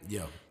 right?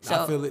 Yeah.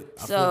 So, I feel it.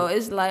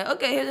 It's like,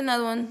 okay, here's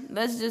another one.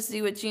 Let's just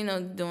see what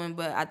Chino's doing.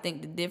 But I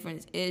think the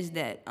difference is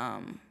that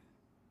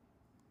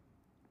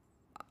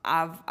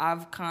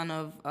I've kind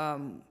of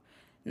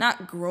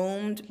not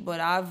groomed, but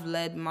I've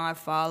led my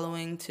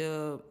following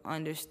to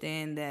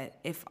understand that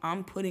if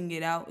I'm putting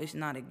it out, it's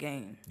not a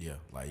game. Yeah,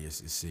 like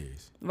it's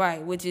serious.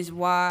 Right, which is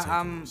why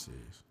Taking it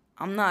serious.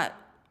 I'm not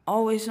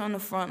always on the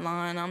front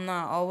line. I'm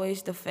not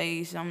always the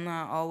face.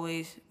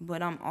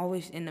 But I'm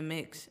always in the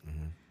mix.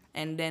 Mm-hmm.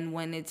 And then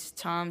when it's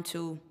time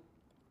to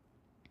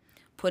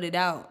put it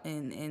out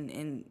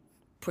and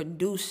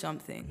produce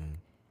something, mm-hmm.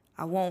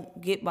 I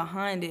won't get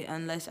behind it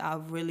unless I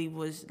really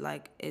was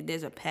like,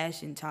 there's a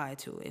passion tied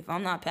to it. If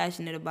I'm not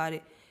passionate about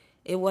it,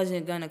 it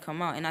wasn't gonna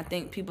come out. And I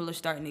think people are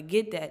starting to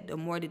get that the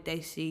more that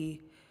they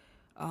see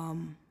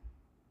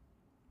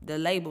the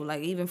label,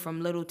 like even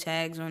from little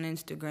tags on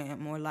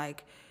Instagram or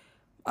like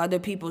other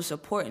people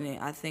supporting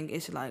it. I think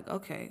it's like,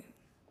 okay,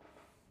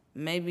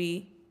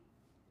 maybe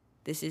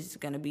this is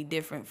gonna be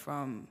different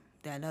from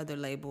that other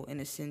label in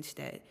the sense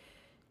that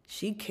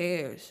she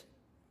cares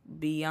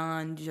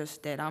beyond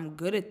just that I'm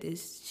good at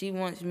this. She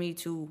wants me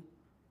to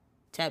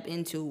tap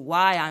into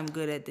why I'm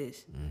good at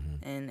this,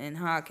 mm-hmm. and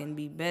how I can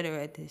be better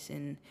at this.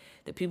 And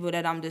the people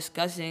that I'm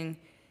discussing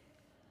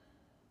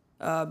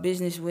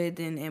business with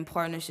and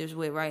partnerships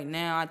with right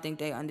now, I think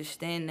they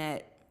understand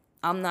that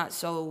I'm not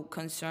so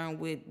concerned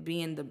with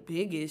being the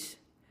biggest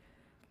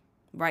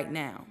right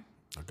now.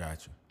 I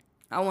got you.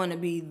 I want to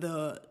be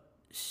the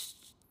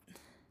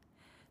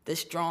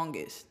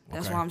strongest.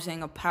 That's why I'm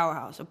saying a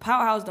powerhouse. A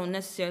powerhouse don't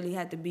necessarily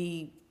have to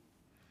be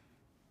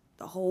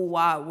the whole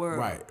wide world.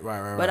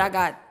 Right. But I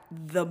got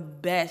the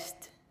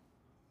best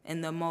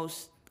and the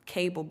most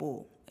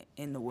capable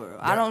in the world.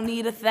 I don't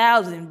need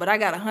 1,000, but I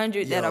got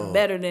 100 that are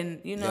better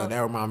than, you know. Yo, that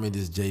remind me of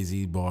this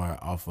Jay-Z bar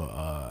off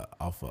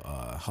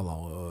of how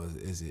long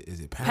is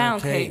it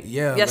Pound Cake?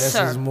 Yeah, yes, less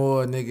sir. is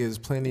more,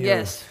 niggas, plenty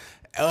yes.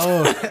 of.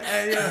 Oh,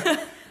 hey, yo.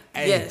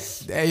 Hey,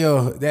 yes. Hey,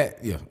 yo,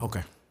 that, yeah,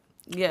 okay.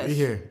 Yes.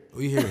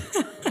 We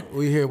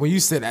here. When you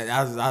said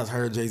that, I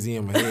heard Jay-Z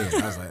in my head.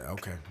 I was like,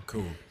 okay,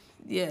 cool.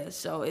 Yeah,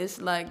 so it's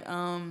like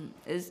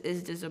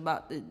it's just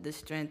about the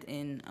strength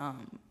in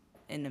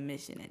the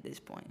mission at this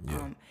point.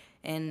 Yeah.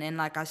 And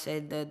like I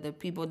said, the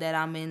people that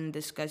I'm in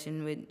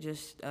discussion with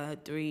just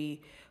 3-4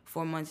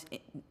 months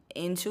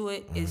into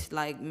it, mm-hmm. is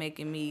like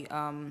making me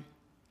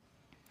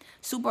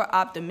super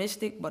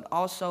optimistic, but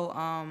also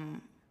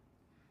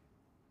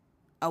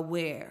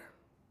aware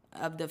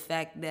of the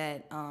fact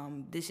that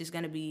this is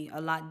going to be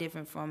a lot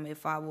different from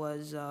if I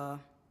was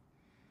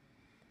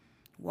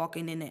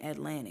walking in the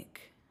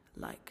Atlantic,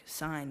 like,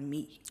 sign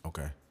me.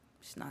 Okay.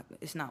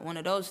 It's not one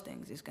of those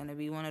things. It's going to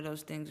be one of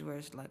those things where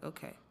it's like,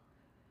 okay,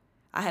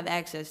 I have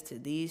access to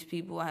these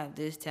people. I have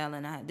this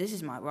talent. This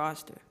is my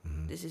roster.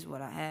 Mm-hmm. This is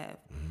what I have.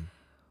 Mm-hmm.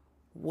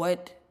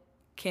 What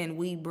can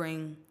we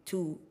bring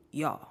to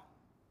y'all?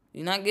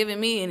 You're not giving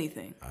me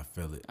anything. I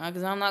feel it.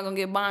 Because I'm not going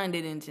to get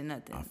binded into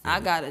nothing. I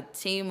got a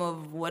team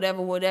of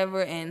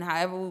whatever, and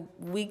however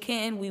we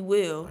can, we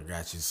will. I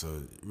got you.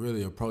 So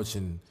really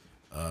approaching,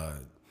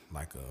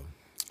 like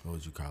what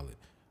would you call it?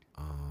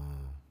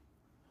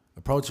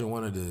 Approaching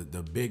one of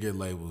the bigger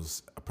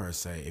labels, per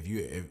se.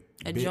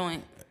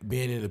 Joint.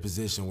 Being in a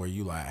position where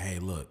you like, hey,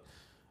 look,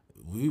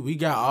 we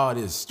got all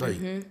this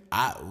straight.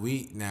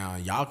 Mm-hmm. Now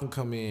y'all can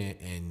come in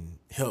and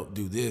help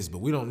do this, but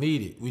we don't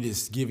need it. We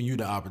just giving you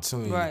the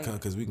opportunity to come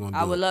because we gonna.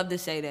 I would love to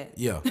say that.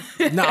 Yeah,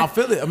 no, I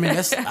feel it. I mean,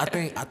 that's. I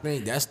think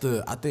that's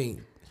the.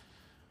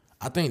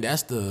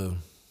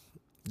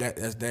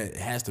 That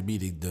has to be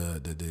the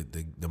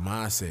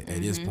mindset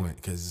at this point,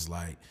 because it's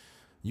like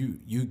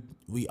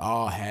we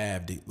all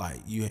have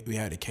we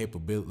have the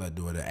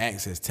capability or the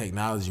access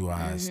technology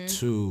wise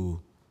to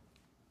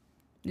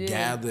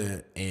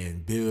gather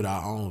and build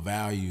our own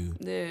value.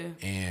 Yeah.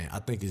 And I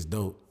think it's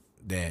dope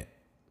that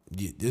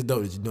you're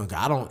doing. 'Cause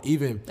I don't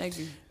even. Thank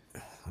you.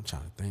 I'm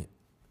trying to think.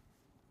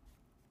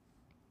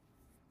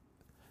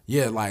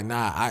 Yeah, like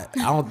I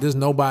don't. There's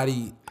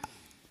nobody.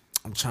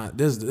 I'm trying.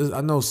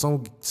 I know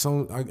some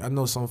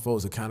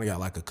folks that kind of got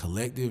like a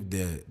collective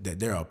that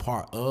they're a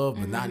part of,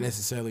 but not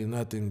necessarily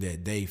nothing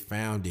that they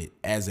founded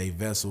as a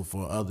vessel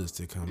for others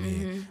to come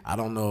in. I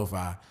don't know if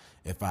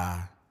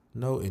I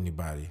know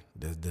anybody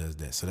that does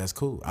that, so that's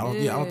cool. I don't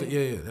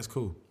think that's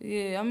cool.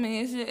 Yeah, I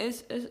mean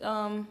it's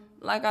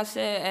like I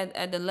said,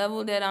 at the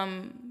level that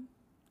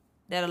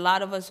a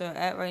lot of us are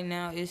at right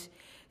now,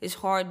 it's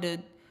hard to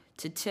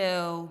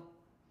tell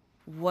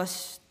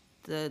what's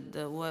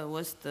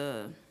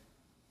gonna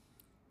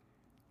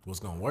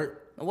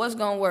work. What's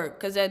gonna work?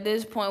 Because at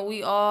this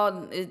point,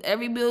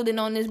 every building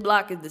on this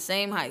block is the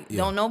same height. Yeah.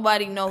 Don't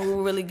nobody know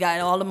who really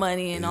got all the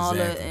money and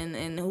Exactly.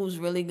 and who's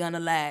really gonna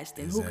last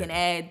and who can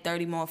add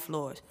 30 more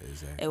floors.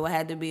 Exactly. It would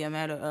have to be a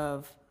matter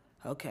of,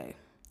 okay,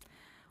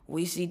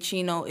 we see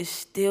Chino is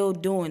still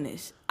doing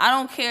this. I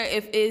don't care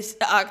if it's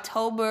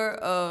October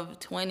of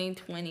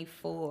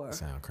 2024.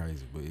 Sound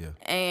crazy, but yeah.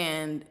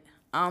 And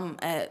I'm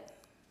at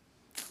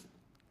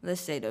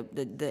let's say the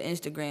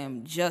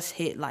Instagram just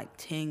hit like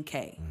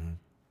 10K.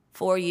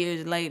 4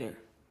 years later,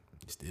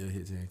 Still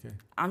hit 10K.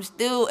 I'm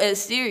still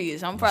as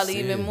serious. I'm probably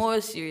even serious. more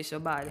serious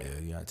about it. Yeah,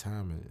 you got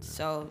time in it.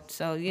 So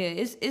yeah,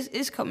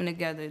 it's coming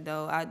together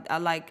though. I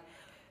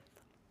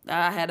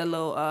had a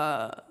little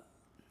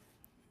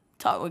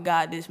talk with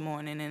God this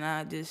morning, and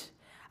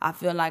I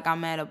feel like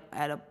I'm at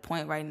a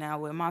point right now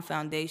where my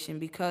foundation,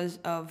 because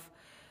of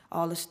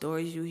all the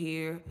stories you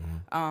hear,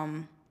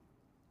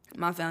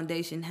 my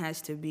foundation has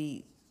to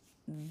be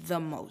the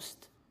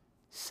most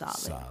solid.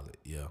 Solid,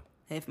 yeah.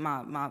 If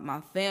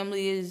my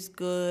family is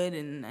good,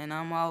 and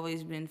I'm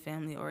always been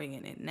family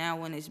oriented. Now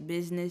when it's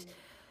business,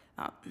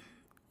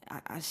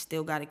 I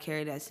still got to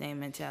carry that same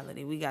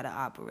mentality. We got to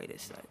operate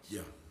as such.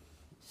 Yeah.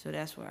 So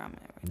that's where I'm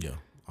at right now. Yeah,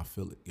 I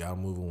feel it. Y'all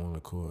moving on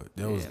accord.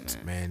 That was,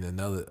 man,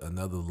 another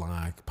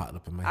line popped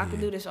up in my head. I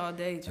could do this all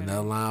day, Trey.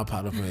 Another line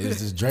popped up in my head.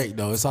 It's just Drake,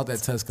 though. It's off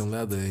that Tuscan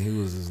Leather, and he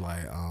was just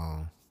like,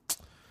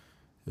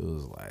 it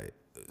was like,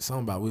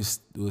 something about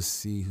we'll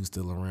see who's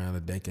still around a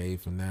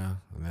decade from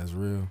now, and that's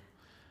real.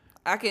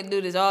 I could do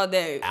this all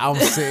day. I'm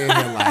sitting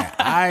here like,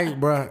 all right,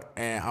 bro.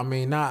 And I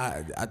mean,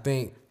 I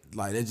think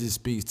like that just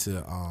speaks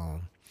to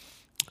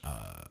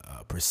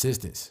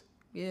persistence.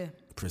 Yeah.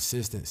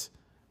 Persistence.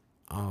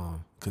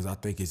 Because I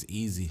think it's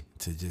easy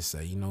to just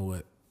say, you know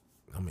what,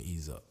 I'm gonna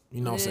ease up.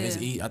 You know what I'm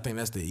saying? I think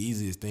that's the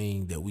easiest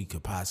thing that we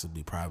could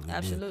possibly probably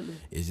Absolutely. do.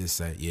 Is just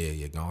say,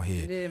 yeah, go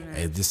ahead. It is, man.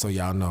 And just so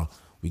y'all know,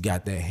 we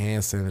got that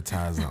hand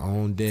sanitizer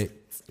on deck.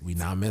 We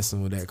not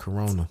messing with that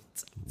Corona.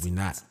 We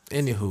not.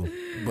 Anywho,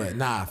 but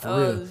nah, for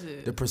real.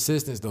 Shit. The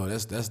persistence though,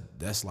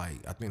 that's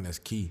like, I think that's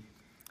key.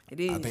 It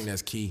is. I think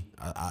that's key.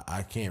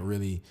 I can't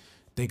really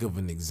think of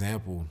an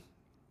example,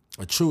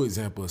 a true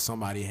example of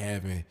somebody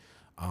having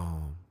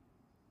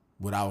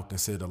what I would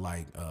consider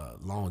like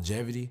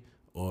longevity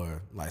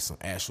or like some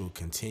actual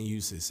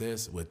continued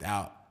success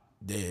without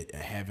that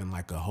having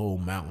like a whole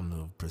mountain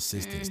of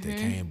persistence that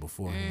came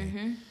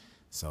beforehand.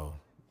 So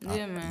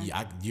Yeah, man.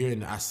 you're in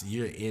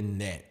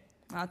that.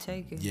 I'll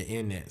take it. You're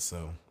in that.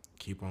 So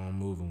keep on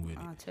moving with it.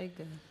 I'll take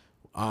that.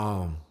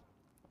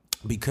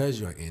 Because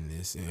you're in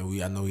this,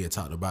 and I know we had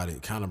talked about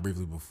it kind of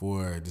briefly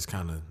before,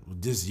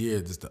 this year,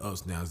 just the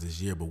ups and downs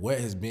this year, but what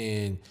has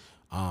been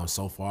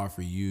so far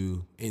for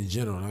you in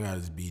general, and I gotta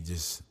just be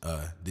just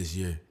this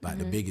year, like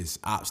the biggest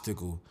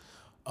obstacle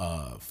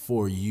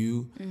for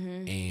you,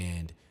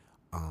 and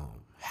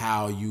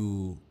how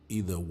you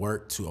either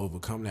worked to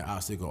overcome that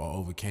obstacle or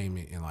overcame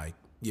it, and like,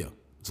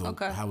 so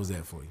Okay. how was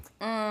that for you?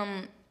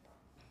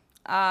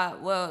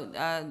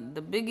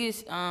 The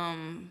biggest,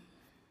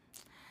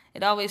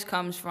 it always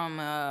comes from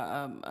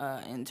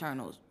a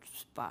internal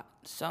spot.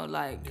 So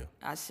like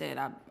I said,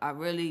 I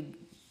really,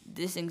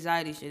 this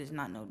anxiety shit is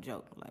not no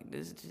joke. Like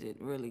this shit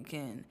really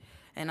can.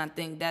 And I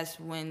think that's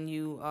when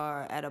you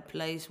are at a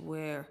place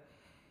where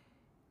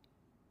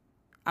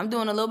I'm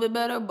doing a little bit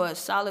better, but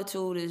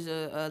solitude is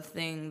a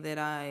thing that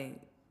I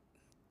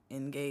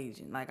engage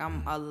in. Like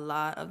I'm a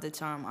lot of the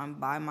time I'm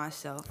by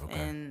myself,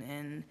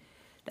 and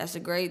that's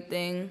a great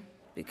thing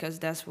because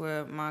that's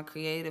where my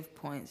creative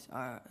points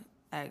are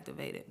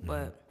activated.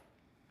 But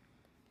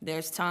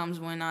there's times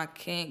when I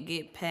can't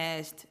get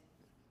past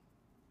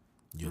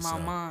my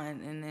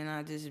mind, and then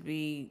I just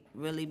be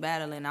really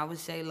battling. I would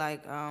say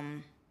like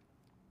I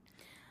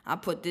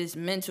put this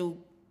mental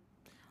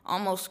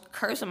almost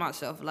cursing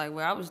myself, like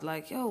where I was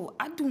like, yo,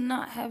 I do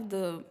not have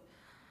the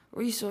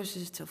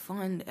resources to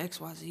fund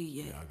XYZ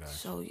yet. Yeah, I got you.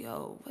 So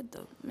yo, what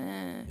the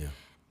man? Yeah.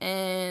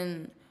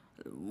 And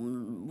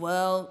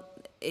well,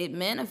 it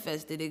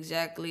manifested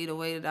exactly the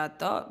way that I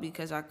thought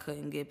because I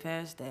couldn't get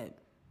past that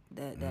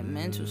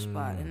mental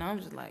spot. And I'm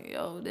just like,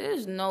 yo,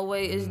 there's no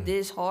way it's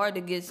this hard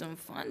to get some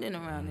funding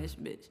around this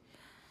bitch.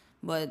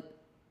 But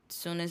as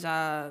soon as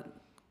I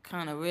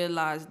kind of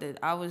realized that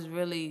I was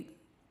really,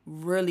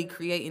 really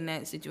creating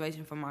that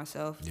situation for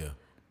myself,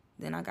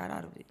 then I got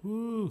out of it.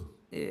 Woo.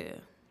 Yeah.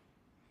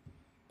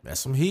 That's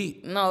some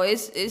heat. No,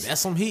 it's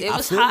That's some heat. It I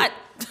was feel hot.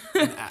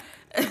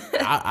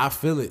 I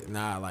feel it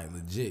now, like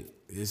legit.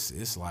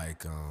 It's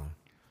like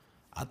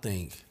I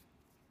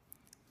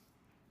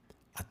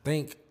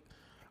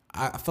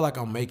feel like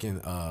I'm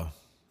making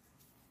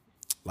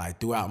like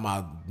throughout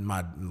my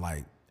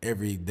like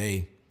every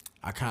day,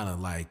 I kind of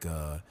like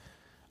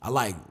I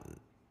like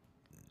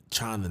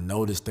trying to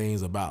notice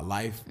things about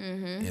life,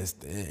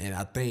 and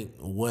I think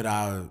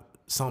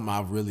something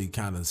I've really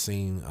kind of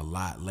seen a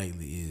lot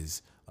lately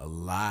is a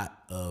lot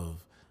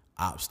of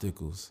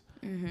obstacles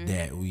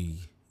that we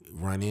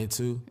run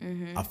into.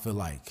 I feel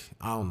like,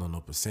 I don't know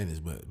no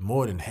percentage, but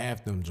more than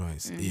half them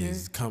joints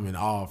is coming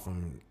all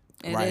from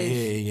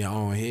here in your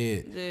own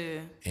head.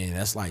 Yeah. And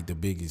that's like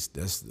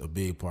that's a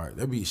big part. I'm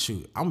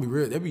gonna be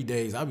real, there be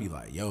days I be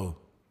like, yo,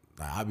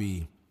 like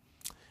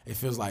it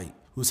feels like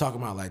we was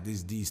talking about like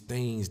these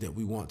things that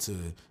we want to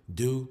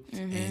do,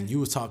 and you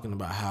was talking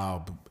about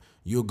how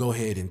you'll go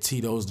ahead and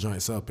tee those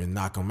joints up and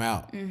knock them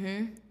out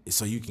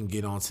so you can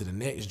get on to the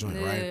next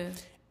joint, right?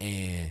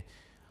 And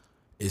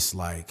it's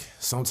like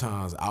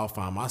sometimes I'll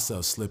find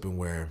myself slipping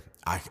where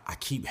I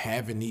keep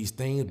having these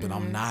things, but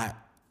I'm not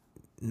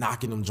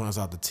knocking them joints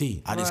out the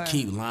tee. I just Right.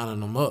 keep lining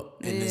them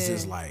up, and it's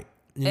just like,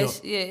 you know,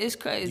 It's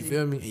crazy. you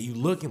feel me? And you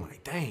looking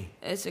like, dang.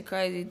 It's a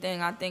crazy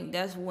thing. I think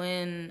that's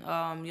when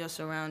your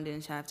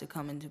surroundings have to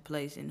come into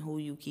place and who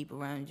you keep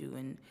around you,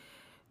 and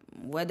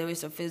whether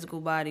it's a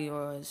physical body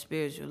or a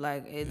spiritual,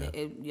 like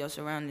your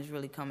surroundings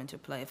really come into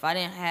play. If I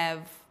didn't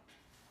have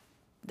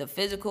the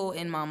physical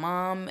in my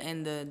mom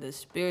and the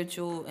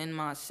spiritual in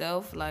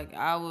myself, like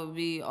I would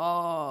be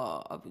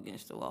all up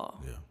against the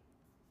wall. Yeah.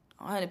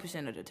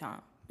 100% of the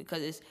time,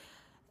 because it's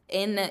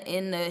in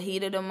the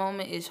heat of the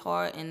moment, it's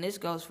hard, and this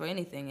goes for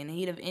anything. In the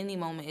heat of any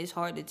moment, it's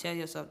hard to tell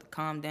yourself to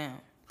calm down,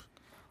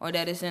 or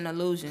that it's an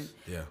illusion.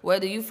 Yeah.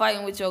 Whether you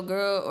fighting with your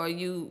girl or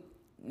you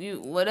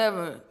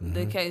whatever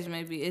the case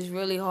may be, it's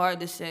really hard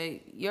to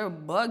say you're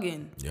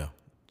bugging. Yeah.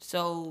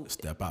 So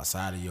Step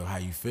outside of how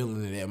you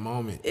feeling in that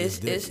moment.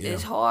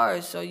 it's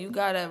hard. So you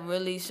gotta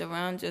really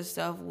surround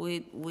yourself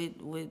with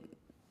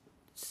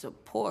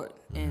support,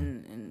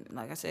 and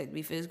like I said,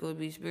 be physical,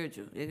 be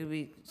spiritual. It could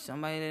be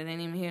somebody that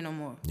ain't even here no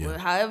more. Yeah. But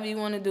however you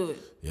want to do it.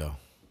 Yeah.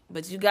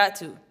 But you got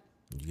to.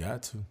 You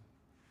got to.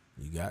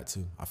 You got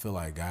to. I feel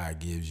like God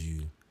gives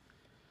you.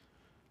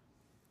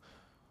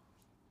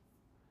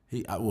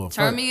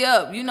 Turn me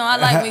up. You know, I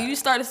like when you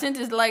start a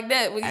sentence like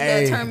that, when you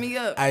gotta turn me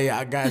up. Hey,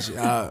 I got you.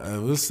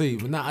 We'll see.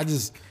 But no, I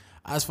just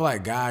feel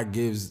like God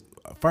gives.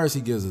 First,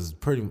 He gives us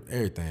pretty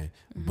everything,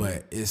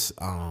 but it's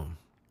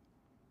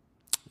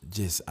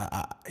just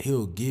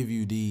He'll give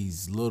you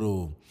these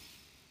little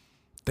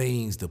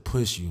things to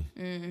push you,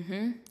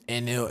 and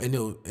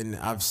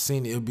I've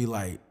seen it'll be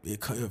like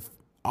it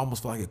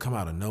almost feel like it come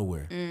out of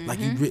nowhere. Like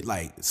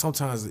like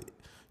sometimes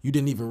you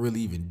didn't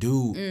really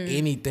do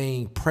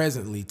anything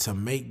presently to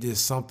make this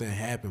something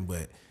happen,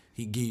 but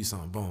He give you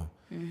something, boom,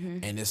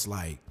 and it's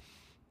like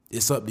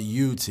it's up to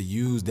you to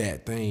use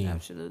that thing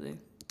Absolutely.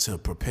 to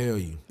propel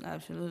you.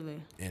 Absolutely.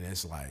 And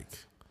it's like,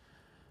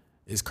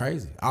 it's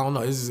crazy. I don't know.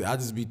 I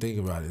just be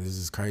thinking about it. This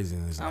is crazy.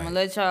 And it's I'm like, gonna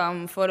let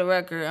y'all. For the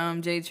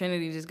record, Jay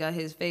Trinity just got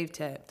his faith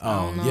tapped. I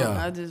don't know.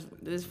 yeah.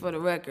 This for the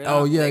record.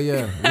 oh yeah,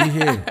 we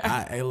here.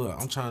 Hey, look,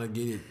 I'm trying to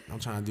get it. I'm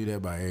trying to do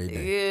that by every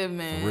day. Yeah,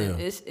 man. For real.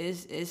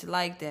 It's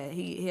like that.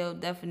 He'll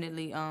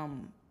definitely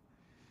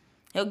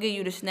he'll give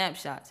you the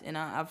snapshots, and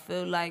I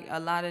feel like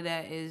a lot of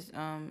that is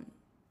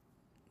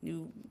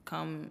you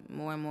come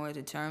more and more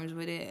to terms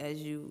with it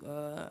as you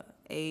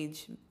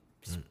age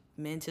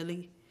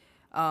mentally.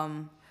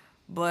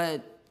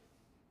 But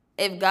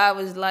if God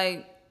was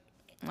like,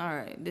 all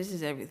right, this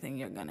is everything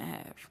you're gonna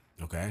have,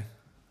 Okay.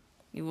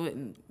 you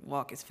wouldn't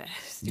walk as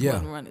fast. You Yeah.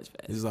 wouldn't run as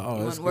fast. It's like, you oh,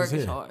 wouldn't it's work here.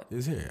 as hard.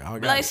 It's here. I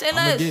got Like, it. say I'm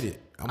gonna less. get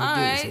it. I'm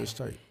gonna get it. So Alright. it's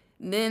straight.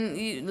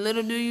 Then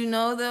little do you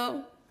know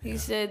though, he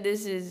said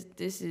this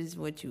is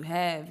what you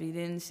have. He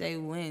didn't say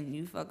when.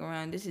 You fuck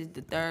around. This is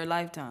the third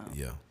lifetime.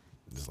 Yeah.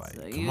 It's like,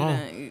 So come you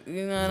on.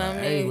 you know It's what I like,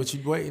 mean? hey, what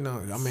you waiting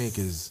on? I mean,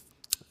 cause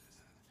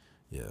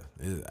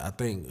I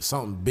think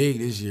something big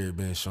this year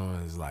been showing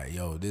is like,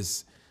 yo,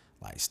 this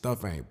like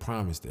stuff ain't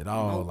promised at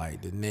all. Nope.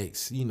 Like the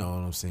next, you know what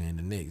I'm saying?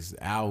 The next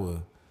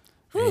hour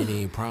ain't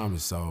even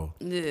promised. So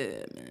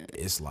Yeah, man.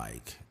 it's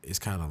like, it's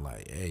kind of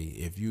like, hey,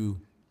 if you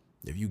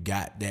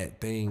got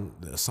that thing,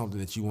 something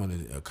that you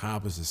want to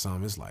accomplish or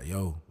something, it's like,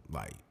 yo,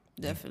 like,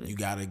 Definitely. you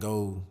gotta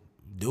go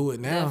do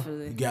it now.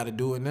 Definitely. You gotta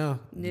do it now.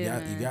 Yeah,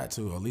 You man. got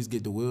to, or at least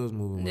get the wheels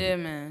moving with Yeah, it.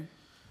 man.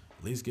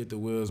 At least get the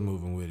wheels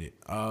moving with it.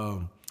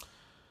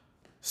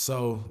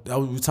 So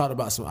we talked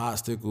about some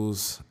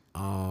obstacles,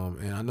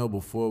 and I know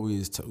before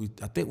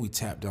I think we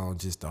tapped on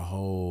just the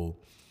whole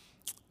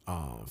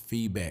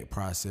feedback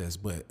process,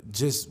 but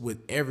just with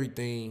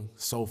everything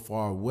so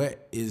far,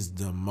 what is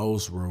the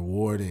most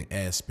rewarding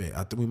aspect?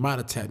 I think we might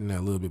have tapped on that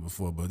a little bit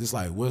before, but it's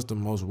like, what's the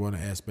most rewarding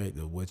aspect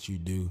of what you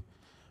do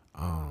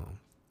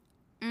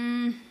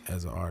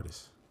as an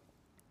artist?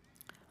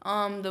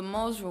 The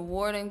most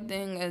rewarding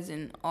thing as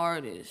an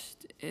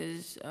artist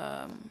is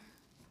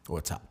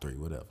Or top three,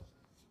 whatever.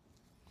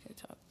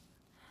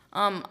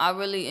 I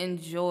really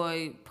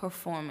enjoy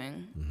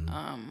performing.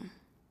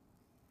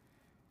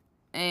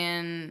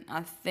 And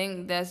I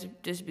think that's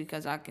just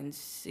because I can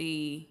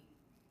see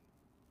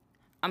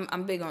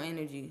I'm big on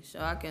energy, so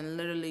I can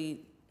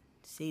literally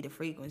see the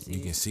frequencies.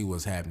 You can see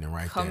what's happening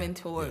right coming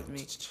there. towards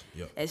me.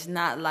 Yep. It's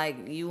not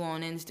like you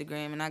on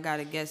Instagram and I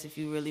gotta guess if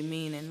you really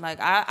mean it. Like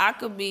I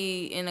could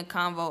be in a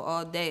convo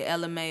all day,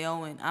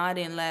 LMAO, and I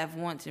didn't laugh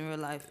once in real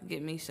life.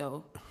 Get me?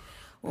 So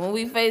when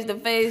we face to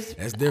face,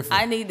 That's different.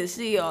 I need to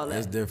see all that.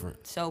 That's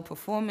different. So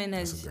performing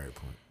That's a great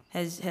point.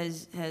 has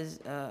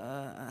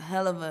a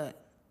hell of a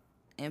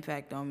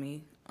impact on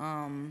me.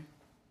 I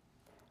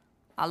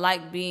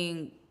like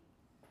being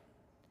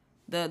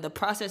the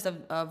process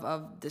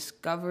of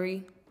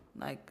discovery,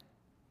 like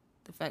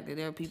the fact that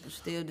there are people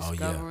still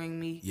discovering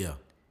me. Yeah.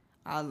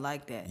 I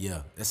like that.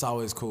 Yeah. It's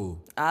always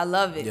cool. I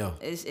love it. Yeah.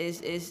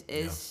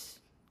 It's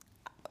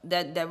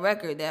that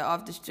record, that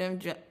Off the Stream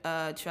track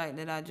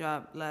that I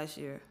dropped last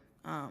year.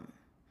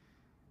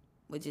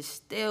 which is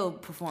still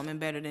performing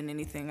better than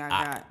anything I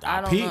got.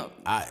 I don't peep. know.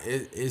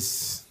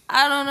 It's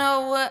I don't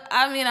know what.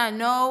 I mean, I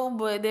know,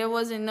 but there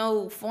wasn't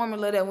no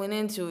formula that went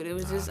into it. It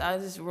was just I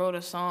just wrote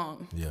a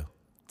song. yeah.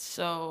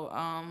 So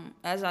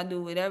as I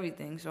do with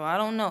everything. So I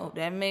don't know.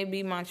 That may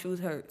be my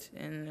truth hurts,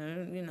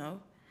 and you know.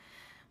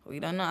 We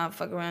don't know. I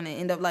fuck around and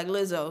end up like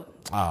Lizzo.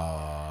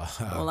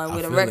 Or like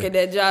with a record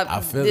that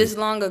dropped this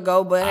long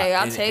ago. But hey,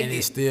 I'll take it.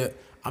 It's still,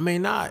 I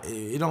mean,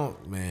 it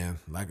don't, man.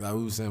 Like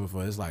we were saying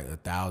before, it's like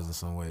 1,000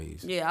 some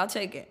ways. Yeah, I'll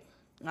take it.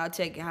 I'll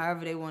take it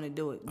however they want to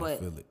do it. But I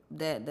feel it.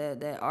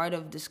 that art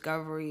of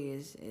discovery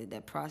is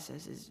that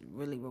process is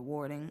really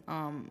rewarding.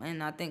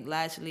 And I think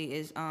lastly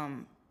is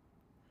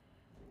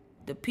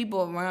the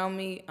people around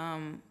me.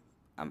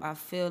 I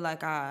feel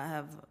like I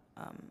have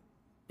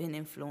been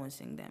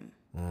influencing them.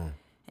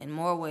 In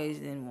more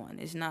ways than one.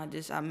 It's not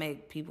just I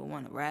make people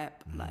want to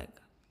rap. Like,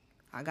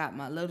 I got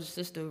my little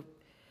sister.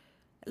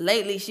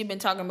 Lately, she been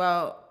talking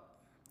about,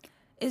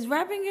 is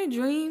rapping your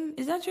dream?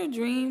 Is that your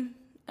dream?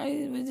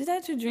 Is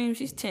that your dream?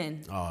 She's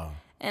 10.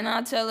 And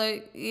I tell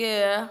her,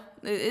 yeah,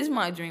 it's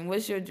my dream.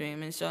 What's your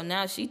dream? And so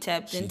now she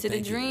tapped into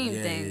the dream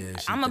thing. Yeah,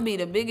 I'm going to be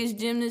the biggest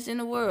gymnast in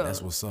the world.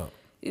 That's what's up.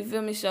 You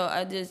feel me? So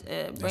I just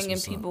bringing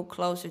people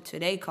closer to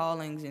their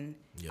callings, and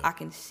I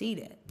can see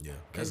that. Yeah,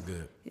 that's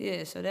good.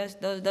 Yeah, so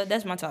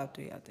that's my top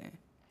 3, I think.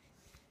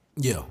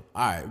 Yeah, all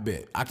right,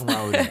 bet. I can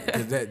roll with that.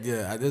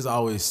 Cause there's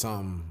always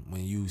something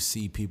when you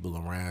see people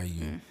around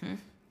you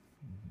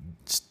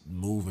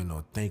moving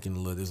or thinking a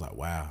little. It's like,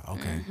 wow,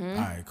 okay, all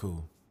right,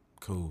 cool.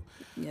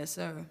 Yes,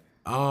 sir.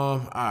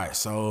 All right,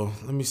 so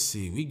let me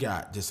see. We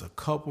got just a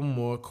couple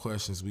more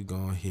questions we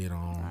gonna hit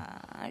on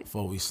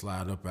before we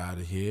slide up out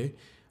of here.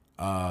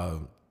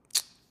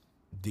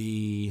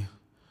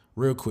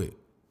 Real quick,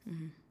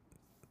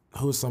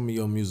 who's some of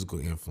your musical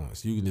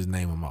influence? You can just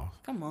name them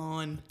off. Come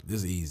on. This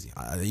is easy.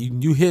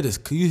 You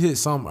hit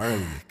something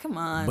earlier. Come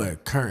on.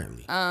 But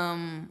currently.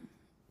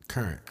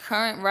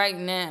 Current right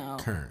now.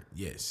 Current,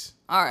 yes.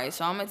 All right,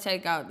 so I'm gonna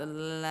take out the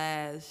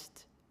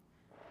last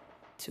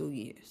 2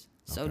 years.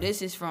 So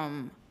this is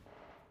from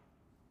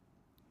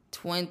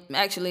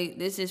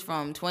this is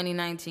from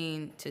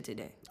 2019 to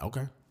today.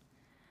 Okay.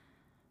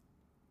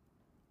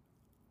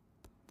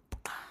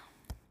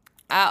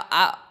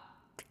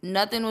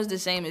 Nothing was the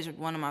same as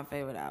one of my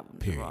favorite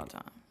albums of all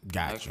time.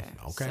 Gotcha.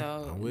 Okay.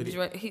 So I'm with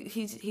it.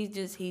 He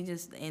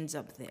just ends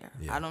up there.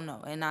 Yeah. I don't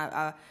know. And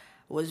I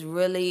was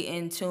really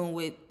in tune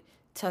with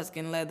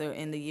Tuscan Leather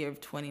in the year of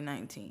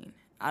 2019.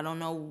 I don't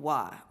know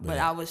why, but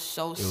I was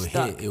so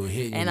stuck. It would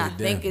hit you. And I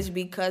think it's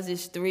because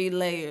it's 3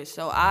 layers.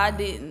 So I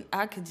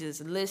could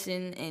just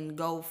listen and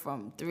go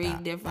from 3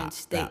 different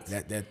states.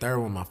 That third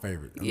one my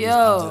favorite.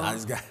 I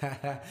just got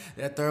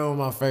that third one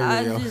my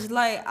favorite.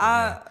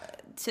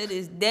 To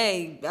this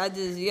day,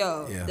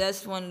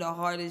 that's one of the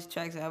hardest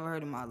tracks I ever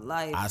heard in my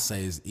life. I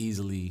say it's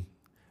easily,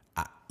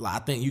 I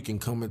think you can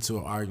come into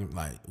an argument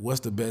like, what's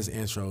the best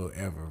intro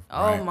ever?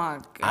 Oh right? my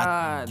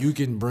God. You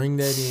can bring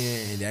that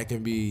in, and that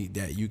can be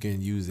that you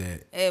can use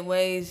that. It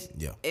weighs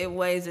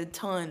a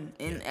ton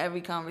in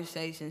every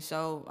conversation.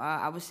 So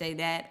I would say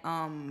that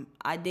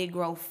I did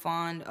grow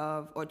fond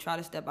of, or try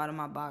to step out of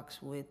my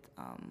box with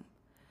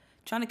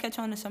trying to catch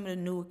on to some of the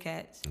newer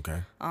cats.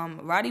 Okay.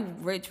 Roddy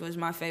Ricch was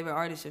my favorite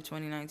artist of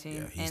 2019.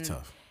 Yeah, he's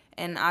tough.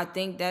 And I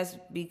think that's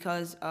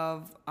because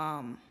of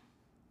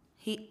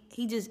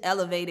he just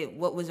elevated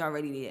what was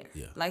already there.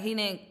 Yeah. Like, he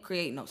didn't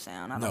create no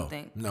sound, I don't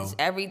think.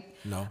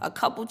 No. A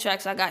couple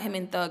tracks, I got him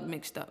and Thug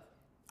mixed up.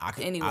 I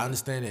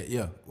understand that,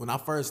 yeah.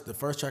 The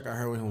first track I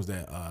heard with him was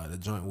that the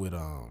joint with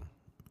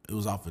it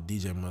was off of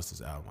DJ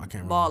Mustard's album. I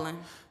can't remember. Ballin'.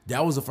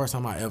 That was the first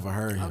time I ever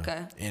heard him.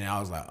 Okay. And I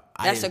was like,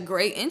 that's a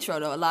great intro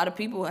though. A lot of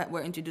people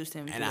were introduced to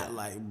him.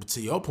 And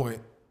to your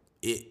point,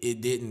 it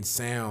didn't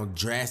sound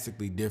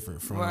drastically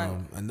different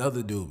from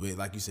another dude, but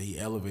like you said, he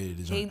elevated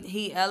the joint.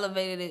 He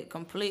elevated it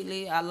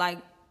completely. I like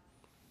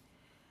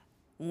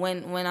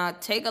when I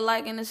take a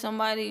liking to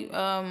somebody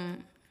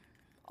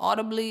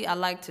audibly, I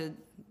like to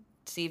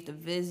see if the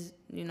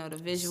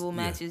visual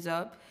matches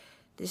up.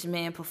 This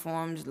man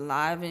performs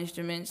live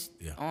instruments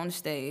on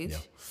stage. Yeah.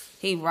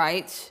 He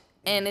writes,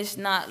 and it's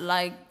not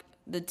like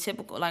the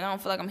typical, like, I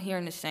don't feel like I'm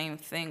hearing the same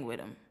thing with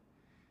him.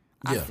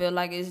 I feel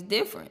like it's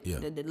different. Yeah.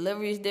 The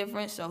delivery is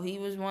different, so he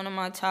was one of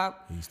my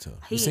top. He's tough.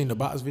 You seen the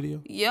Box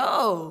video?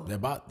 Yo.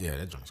 That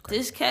joint's crazy.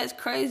 This cat's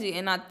crazy,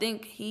 and I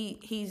think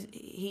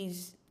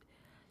he's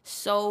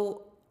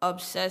so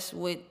obsessed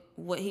with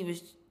what he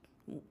was.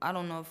 I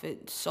don't know if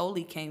it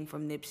solely came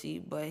from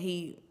Nipsey, but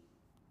he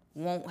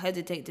won't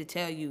hesitate to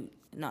tell you,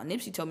 no,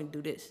 Nipsey told me to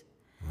do this.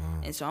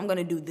 And so I'm going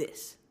to do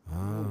this.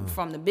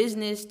 From the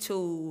business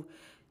to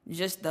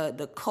just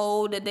the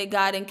code that they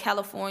got in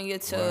California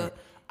to... Right.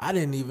 I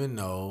didn't even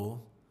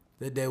know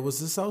that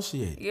was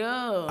associated.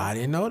 Yeah. I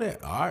didn't know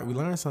that. All right, we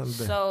learned something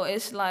today. So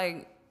it's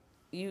like,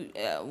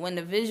 when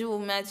the visual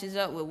matches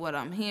up with what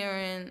I'm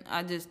hearing,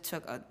 I just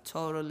took a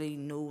totally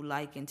new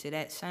liking to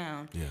that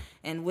sound. Yeah.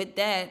 And with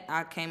that,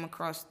 I came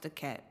across the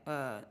cat,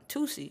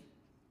 Tusi,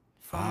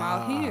 from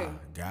out here.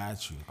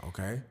 Got you.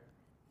 Okay.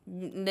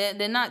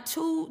 they're not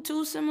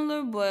too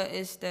similar, but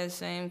it's that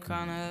same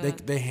kind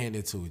of. They hand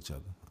it to each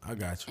other. I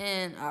got you.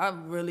 And I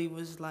really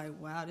was like,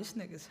 wow, this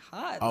nigga's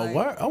hot. Oh, like,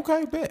 what?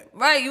 Okay, bet.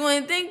 Right, you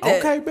wouldn't think that.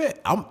 Okay, bet.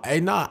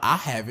 I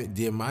haven't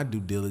did my due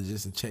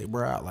diligence and check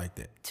bro out like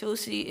that.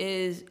 Toosii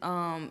is,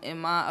 in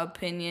my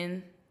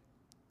opinion,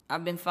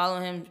 I've been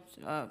following him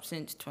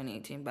since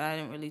 2018, but I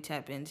didn't really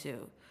tap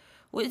into,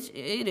 which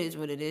it is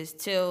what it is,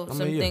 till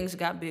things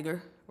got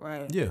bigger,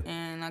 right? Yeah.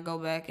 And I go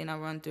back and I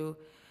run through.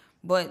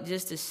 But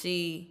just to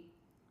see,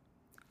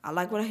 I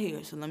like what I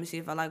hear, so let me see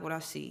if I like what I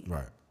see.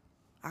 Right.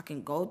 I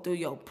can go through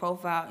your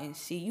profile and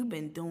see you've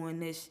been doing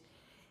this.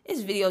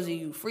 It's videos of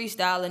you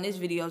freestyling. It's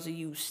videos of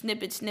you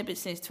snippets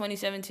since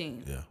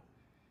 2017. Yeah.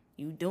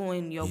 You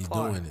doing your He's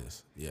part. doing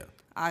this. Yeah.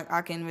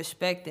 I can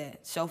respect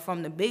that. So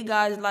from the big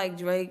guys like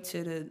Drake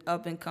to the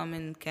up and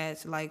coming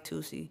cats like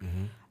Toosii,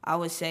 I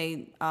would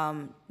say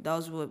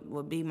those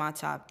would be my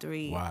top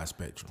 3. Wide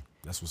spectrum.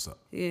 That's what's up.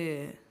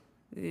 Yeah.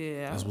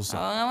 That's what's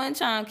up. I wasn't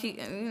trying to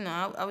keep.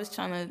 I was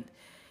trying to.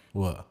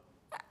 What?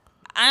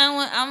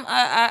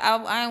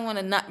 I don't want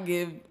to not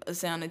give a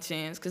sound a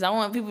chance because I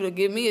want people to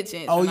give me a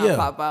chance when I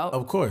pop out.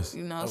 Of course.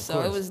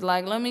 So it was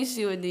like, let me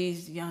see what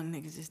these young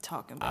niggas is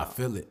talking about. I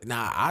feel it.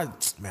 Nah, I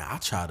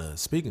try to,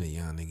 speaking of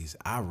young niggas,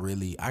 I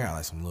got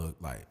like some look,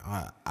 like,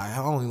 I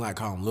only like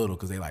call them little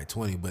because they like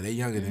 20, but they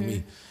younger than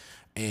me.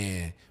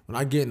 And when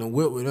I get in the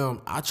whip with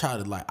them, I try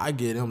to, I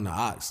get them the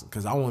ox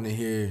because I want to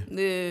hear.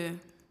 Yeah.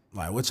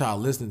 Like, what y'all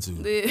listen to?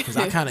 Because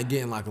I kind of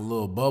get in like a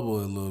little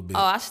bubble a little bit.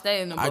 Oh, I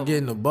stay in the bubble. I get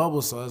in the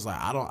bubble, so it's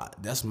like,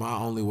 that's my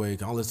only way. I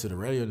don't listen to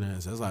the radio now,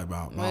 so that's like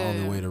about my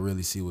only way to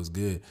really see what's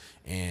good.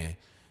 And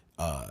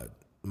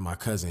my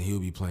cousin,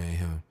 he'll be playing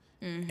him.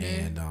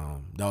 And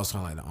that was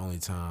kind of like the only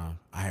time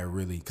I had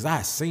really, because I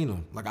had seen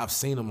him. Like, I've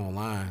seen him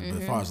online,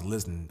 but as far as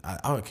listening, I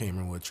can't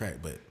remember what track,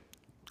 but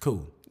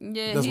cool.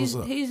 Yeah, that's what's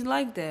up. He's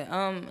like that.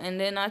 And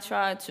then I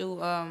tried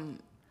to,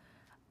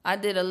 I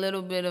did a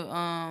little bit of,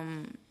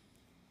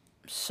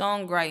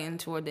 songwriting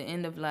toward the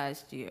end of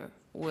last year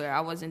where I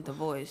wasn't the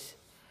voice.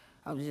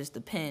 I was just the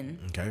pen.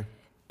 Okay.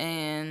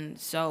 And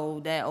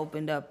so that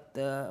opened up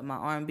my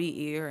R&B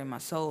ear and my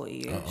soul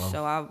ear.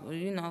 So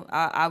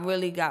I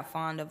really got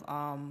fond of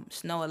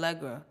Snow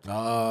Allegra.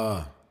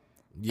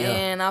 Yeah.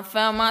 And I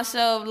found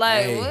myself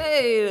like,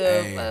 wait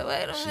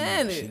a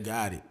minute. She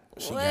got it.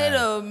 Wait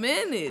a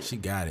minute. She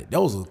got it. There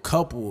was a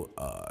couple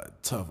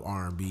tough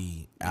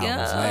R&B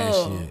albums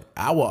last year.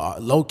 I was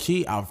low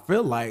key. I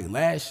feel like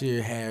last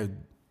year had.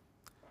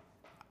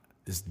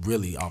 It's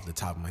really off the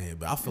top of my head,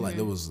 but I feel like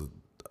there was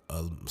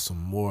some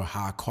more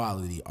high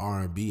quality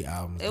R&B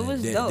albums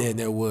than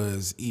there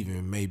was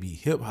even maybe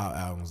hip hop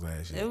albums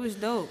last year. It was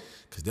dope.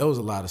 Cause there was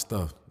a lot of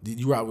stuff. Did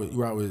you rock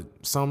with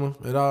Summer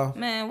at all?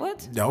 Man,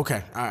 what? Yeah.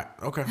 Okay. All right.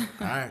 Okay.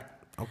 All right.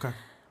 Okay.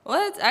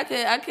 What?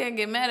 I can't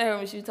get mad at her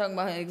when she was talking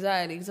about her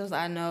anxiety. Cause I was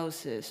like, I know,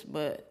 sis,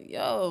 but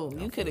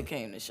you could have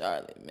came to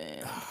Charlotte,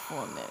 man,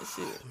 perform that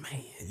shit.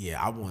 Man,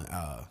 yeah, I want.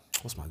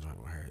 What's my joint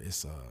with her?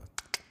 It's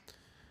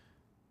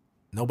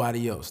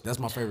Nobody Else. That's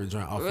my favorite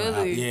joint.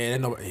 Really? Yeah,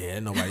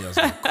 nobody else.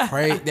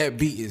 That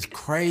beat is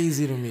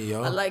crazy to me,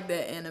 yo. I like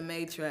that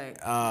anime track.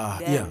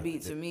 That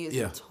beat to me is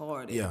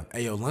retarded. Yeah.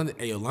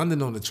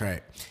 London on the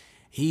track.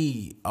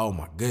 Oh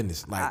my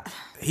goodness,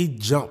 he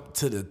jumped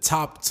to the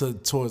top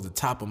towards the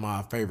top of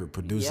my favorite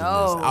producer list.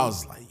 I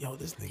was like,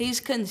 this nigga. He's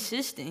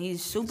consistent.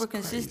 He's super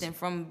consistent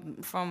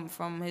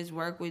from his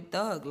work with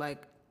Thug.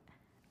 Like,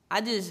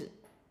 yeah.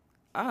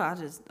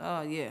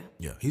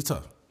 Yeah, he's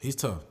tough. He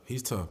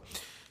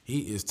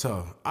is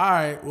tough. All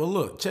right, well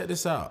look, check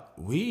this out.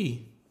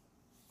 We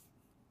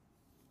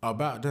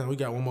about done. We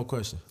got one more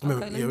question. We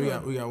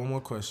got one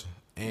more question,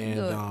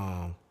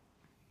 and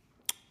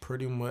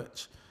pretty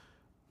much.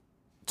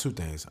 2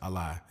 things. I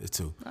lie. It's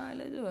 2. All right,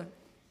 let's do it.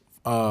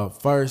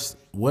 First,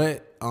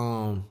 what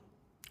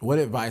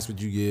advice would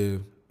you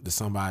give to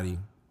somebody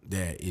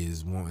that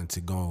is wanting to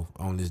go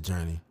on this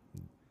journey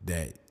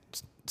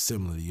that's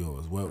similar to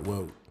yours? What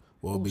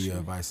would be your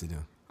advice to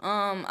them?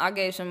 I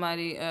gave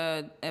somebody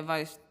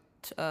advice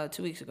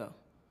 2 weeks ago.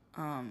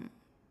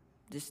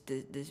 This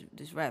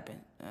rapping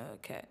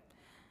cat.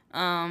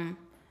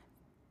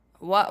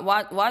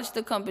 Watch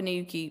the company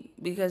you keep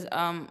because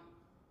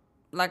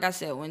like I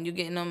said, when you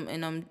get in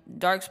them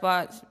dark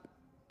spots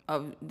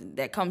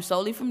that come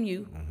solely from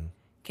you,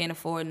 can't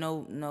afford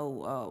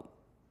no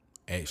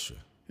extra.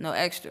 No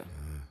extra.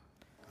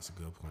 That's a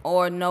good point.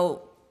 Or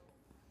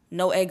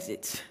no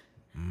exits.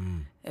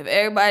 If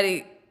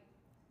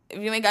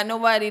you ain't got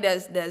nobody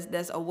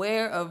that's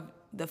aware of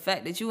the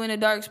fact that you in a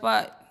dark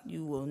spot,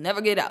 you will never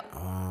get out.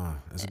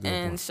 That's a good point.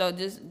 And so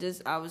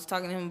just I was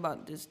talking to him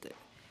about just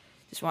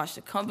watch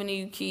the company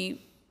you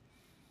keep.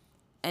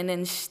 And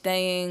then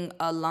staying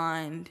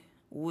aligned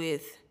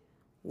with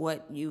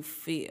what you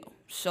feel.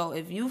 So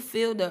if you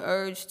feel the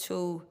urge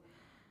to,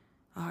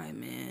 all right,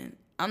 man,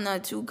 I'm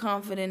not too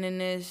confident in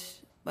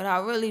this, but I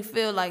really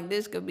feel like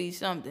this could be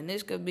something.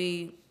 This could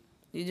be,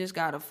 you just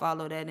got to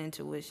follow that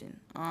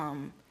intuition.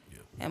 And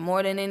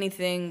more than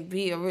anything,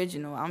 be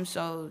original.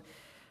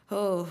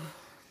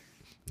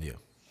 Yeah.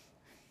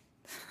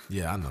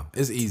 Yeah, I know.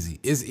 It's easy.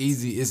 It's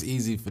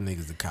easy for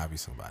niggas to copy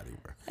somebody,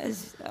 bro.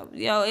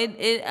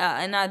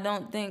 And I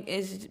don't think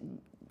it's.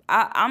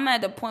 I'm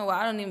at the point where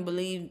I don't even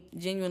believe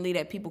genuinely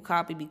that people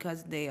copy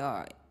because they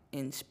are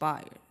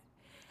inspired.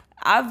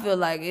 I feel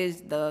like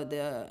it's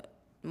the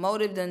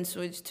motive done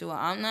switched to.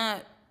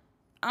 I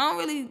don't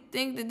really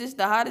think that this is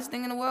the hottest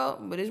thing in the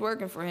world, but it's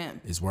working for him.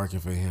 It's working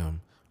for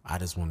him. I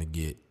just want to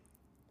get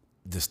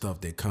the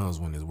stuff that comes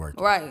when it's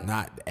working. Right.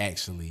 Not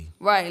actually.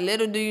 Right.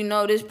 Little do you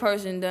know, this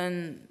person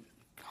done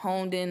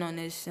honed in on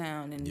this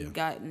sound and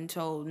gotten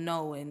told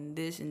no and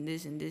this and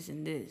this and this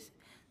and this.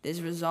 This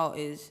result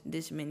is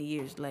this many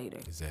years later.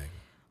 Exactly.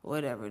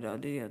 Whatever, though.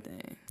 Do your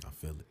thing. I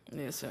feel it.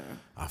 Yes, sir.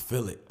 I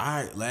feel it.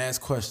 All right,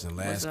 last question.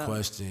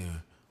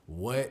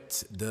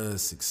 What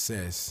does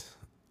success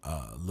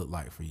look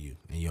like for you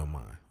in your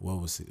mind? What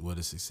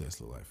does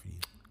success look like for you?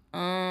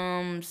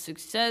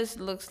 Success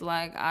looks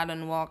like I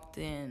done walked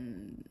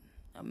in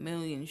a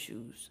million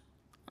shoes.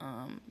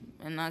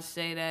 And I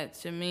say that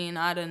to mean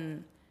I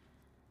done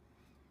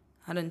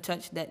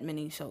touched that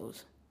many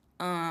souls.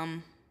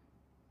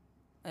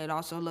 It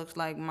also looks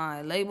like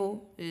my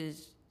label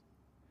is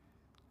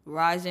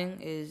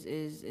rising,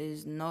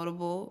 is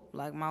notable.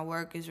 Like my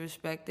work is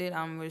respected.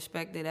 I'm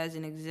respected as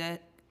an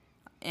exec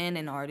and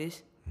an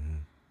artist.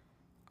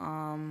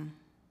 Mm-hmm.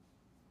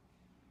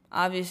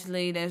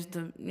 Obviously, there's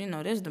the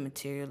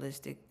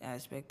materialistic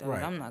aspect of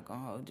it. I'm not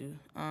gonna hold you.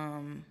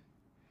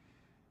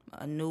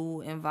 A new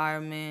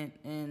environment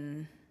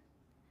and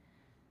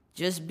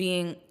just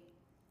being.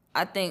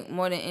 I think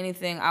more than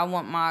anything, I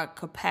want my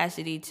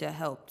capacity to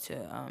help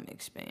to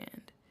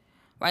expand.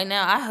 Right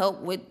now, I help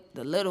with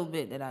the little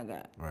bit that I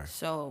got. Right.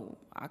 So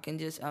I can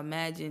just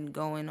imagine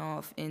going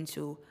off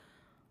into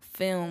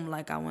film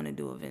like I want to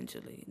do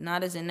eventually.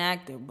 Not as an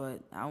actor,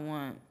 but I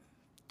want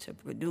to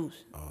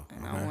produce.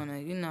 And I want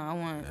to, I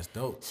want that's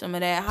dope. Some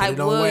of that Hype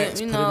Williams,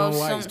 Put it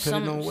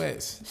on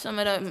wax. Some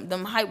of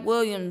them Hype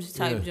Williams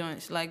type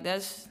joints. Like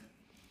that's,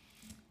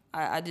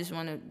 I just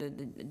want the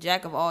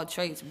jack of all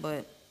trades,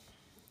 but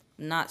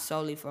not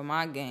solely for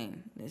my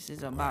game. This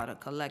is about a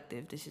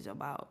collective. This is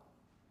about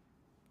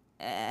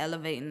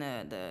elevating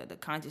the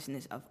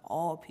consciousness of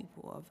all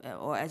people,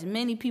 or as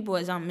many people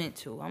as I'm meant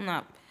to. I'm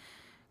not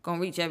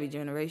gonna reach every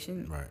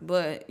generation,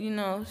 but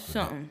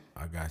something.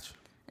 I got you.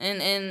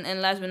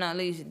 And last but not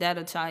least,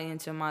 that'll tie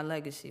into my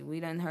legacy. We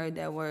done heard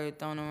that word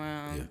thrown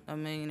around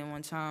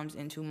 1,000,001 times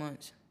in 2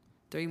 months,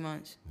 3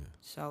 months. Yeah.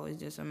 So it's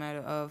just a matter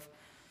of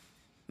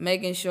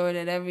making sure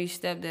that every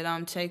step that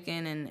I'm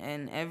taking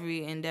and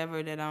every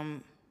endeavor that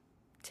I'm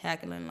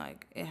tackling,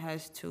 like, it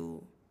has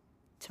to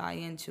tie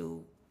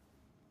into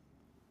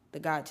the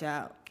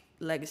Godchild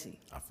legacy.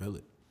 I feel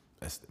it.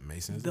 That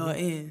makes sense. The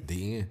end.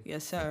 The end.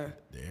 Yes, sir.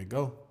 There you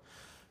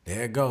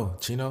go.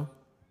 Chino,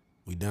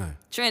 we done.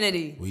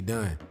 Trinity. We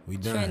done.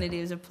 Trinity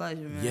is a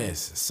pleasure, man.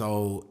 Yes.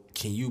 So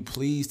can you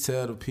please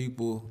tell the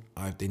people,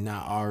 if they're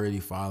not already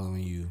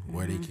following you,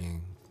 where they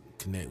can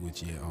connect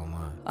with you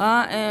online?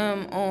 I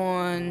am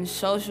on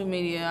social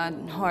media. I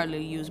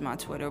hardly use my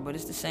Twitter, but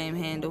it's the same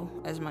handle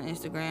as my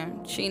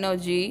Instagram. Chino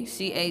G,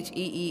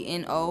 CHEENOGHEE,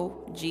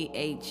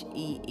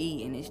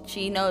 and it's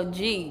Chino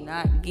G,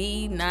 not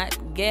Gee, not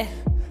Ge,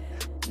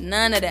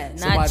 none of that.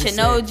 Not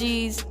Chino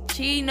G's,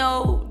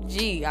 Chino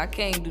G. I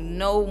can't do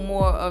no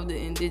more of the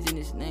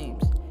indigenous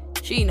names.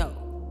 Chino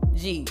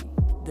G,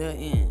 the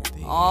end.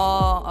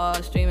 All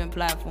streaming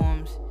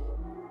platforms.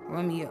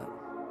 Run me up.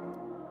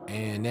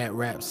 And that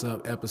wraps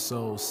up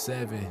episode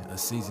 7 of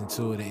season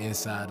 2 of the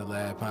Inside the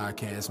Lab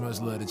podcast.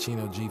 Much love to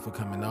Chino G for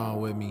coming on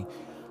with me.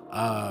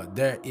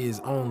 There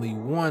is only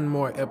one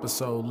more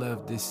episode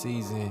left this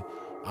season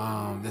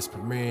that's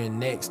premiering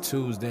next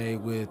Tuesday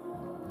with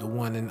the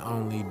one and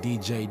only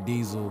DJ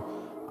Diesel.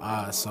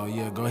 So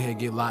yeah, go ahead,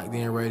 get locked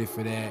in, ready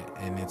for that.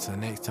 And until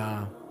next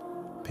time,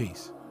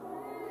 peace.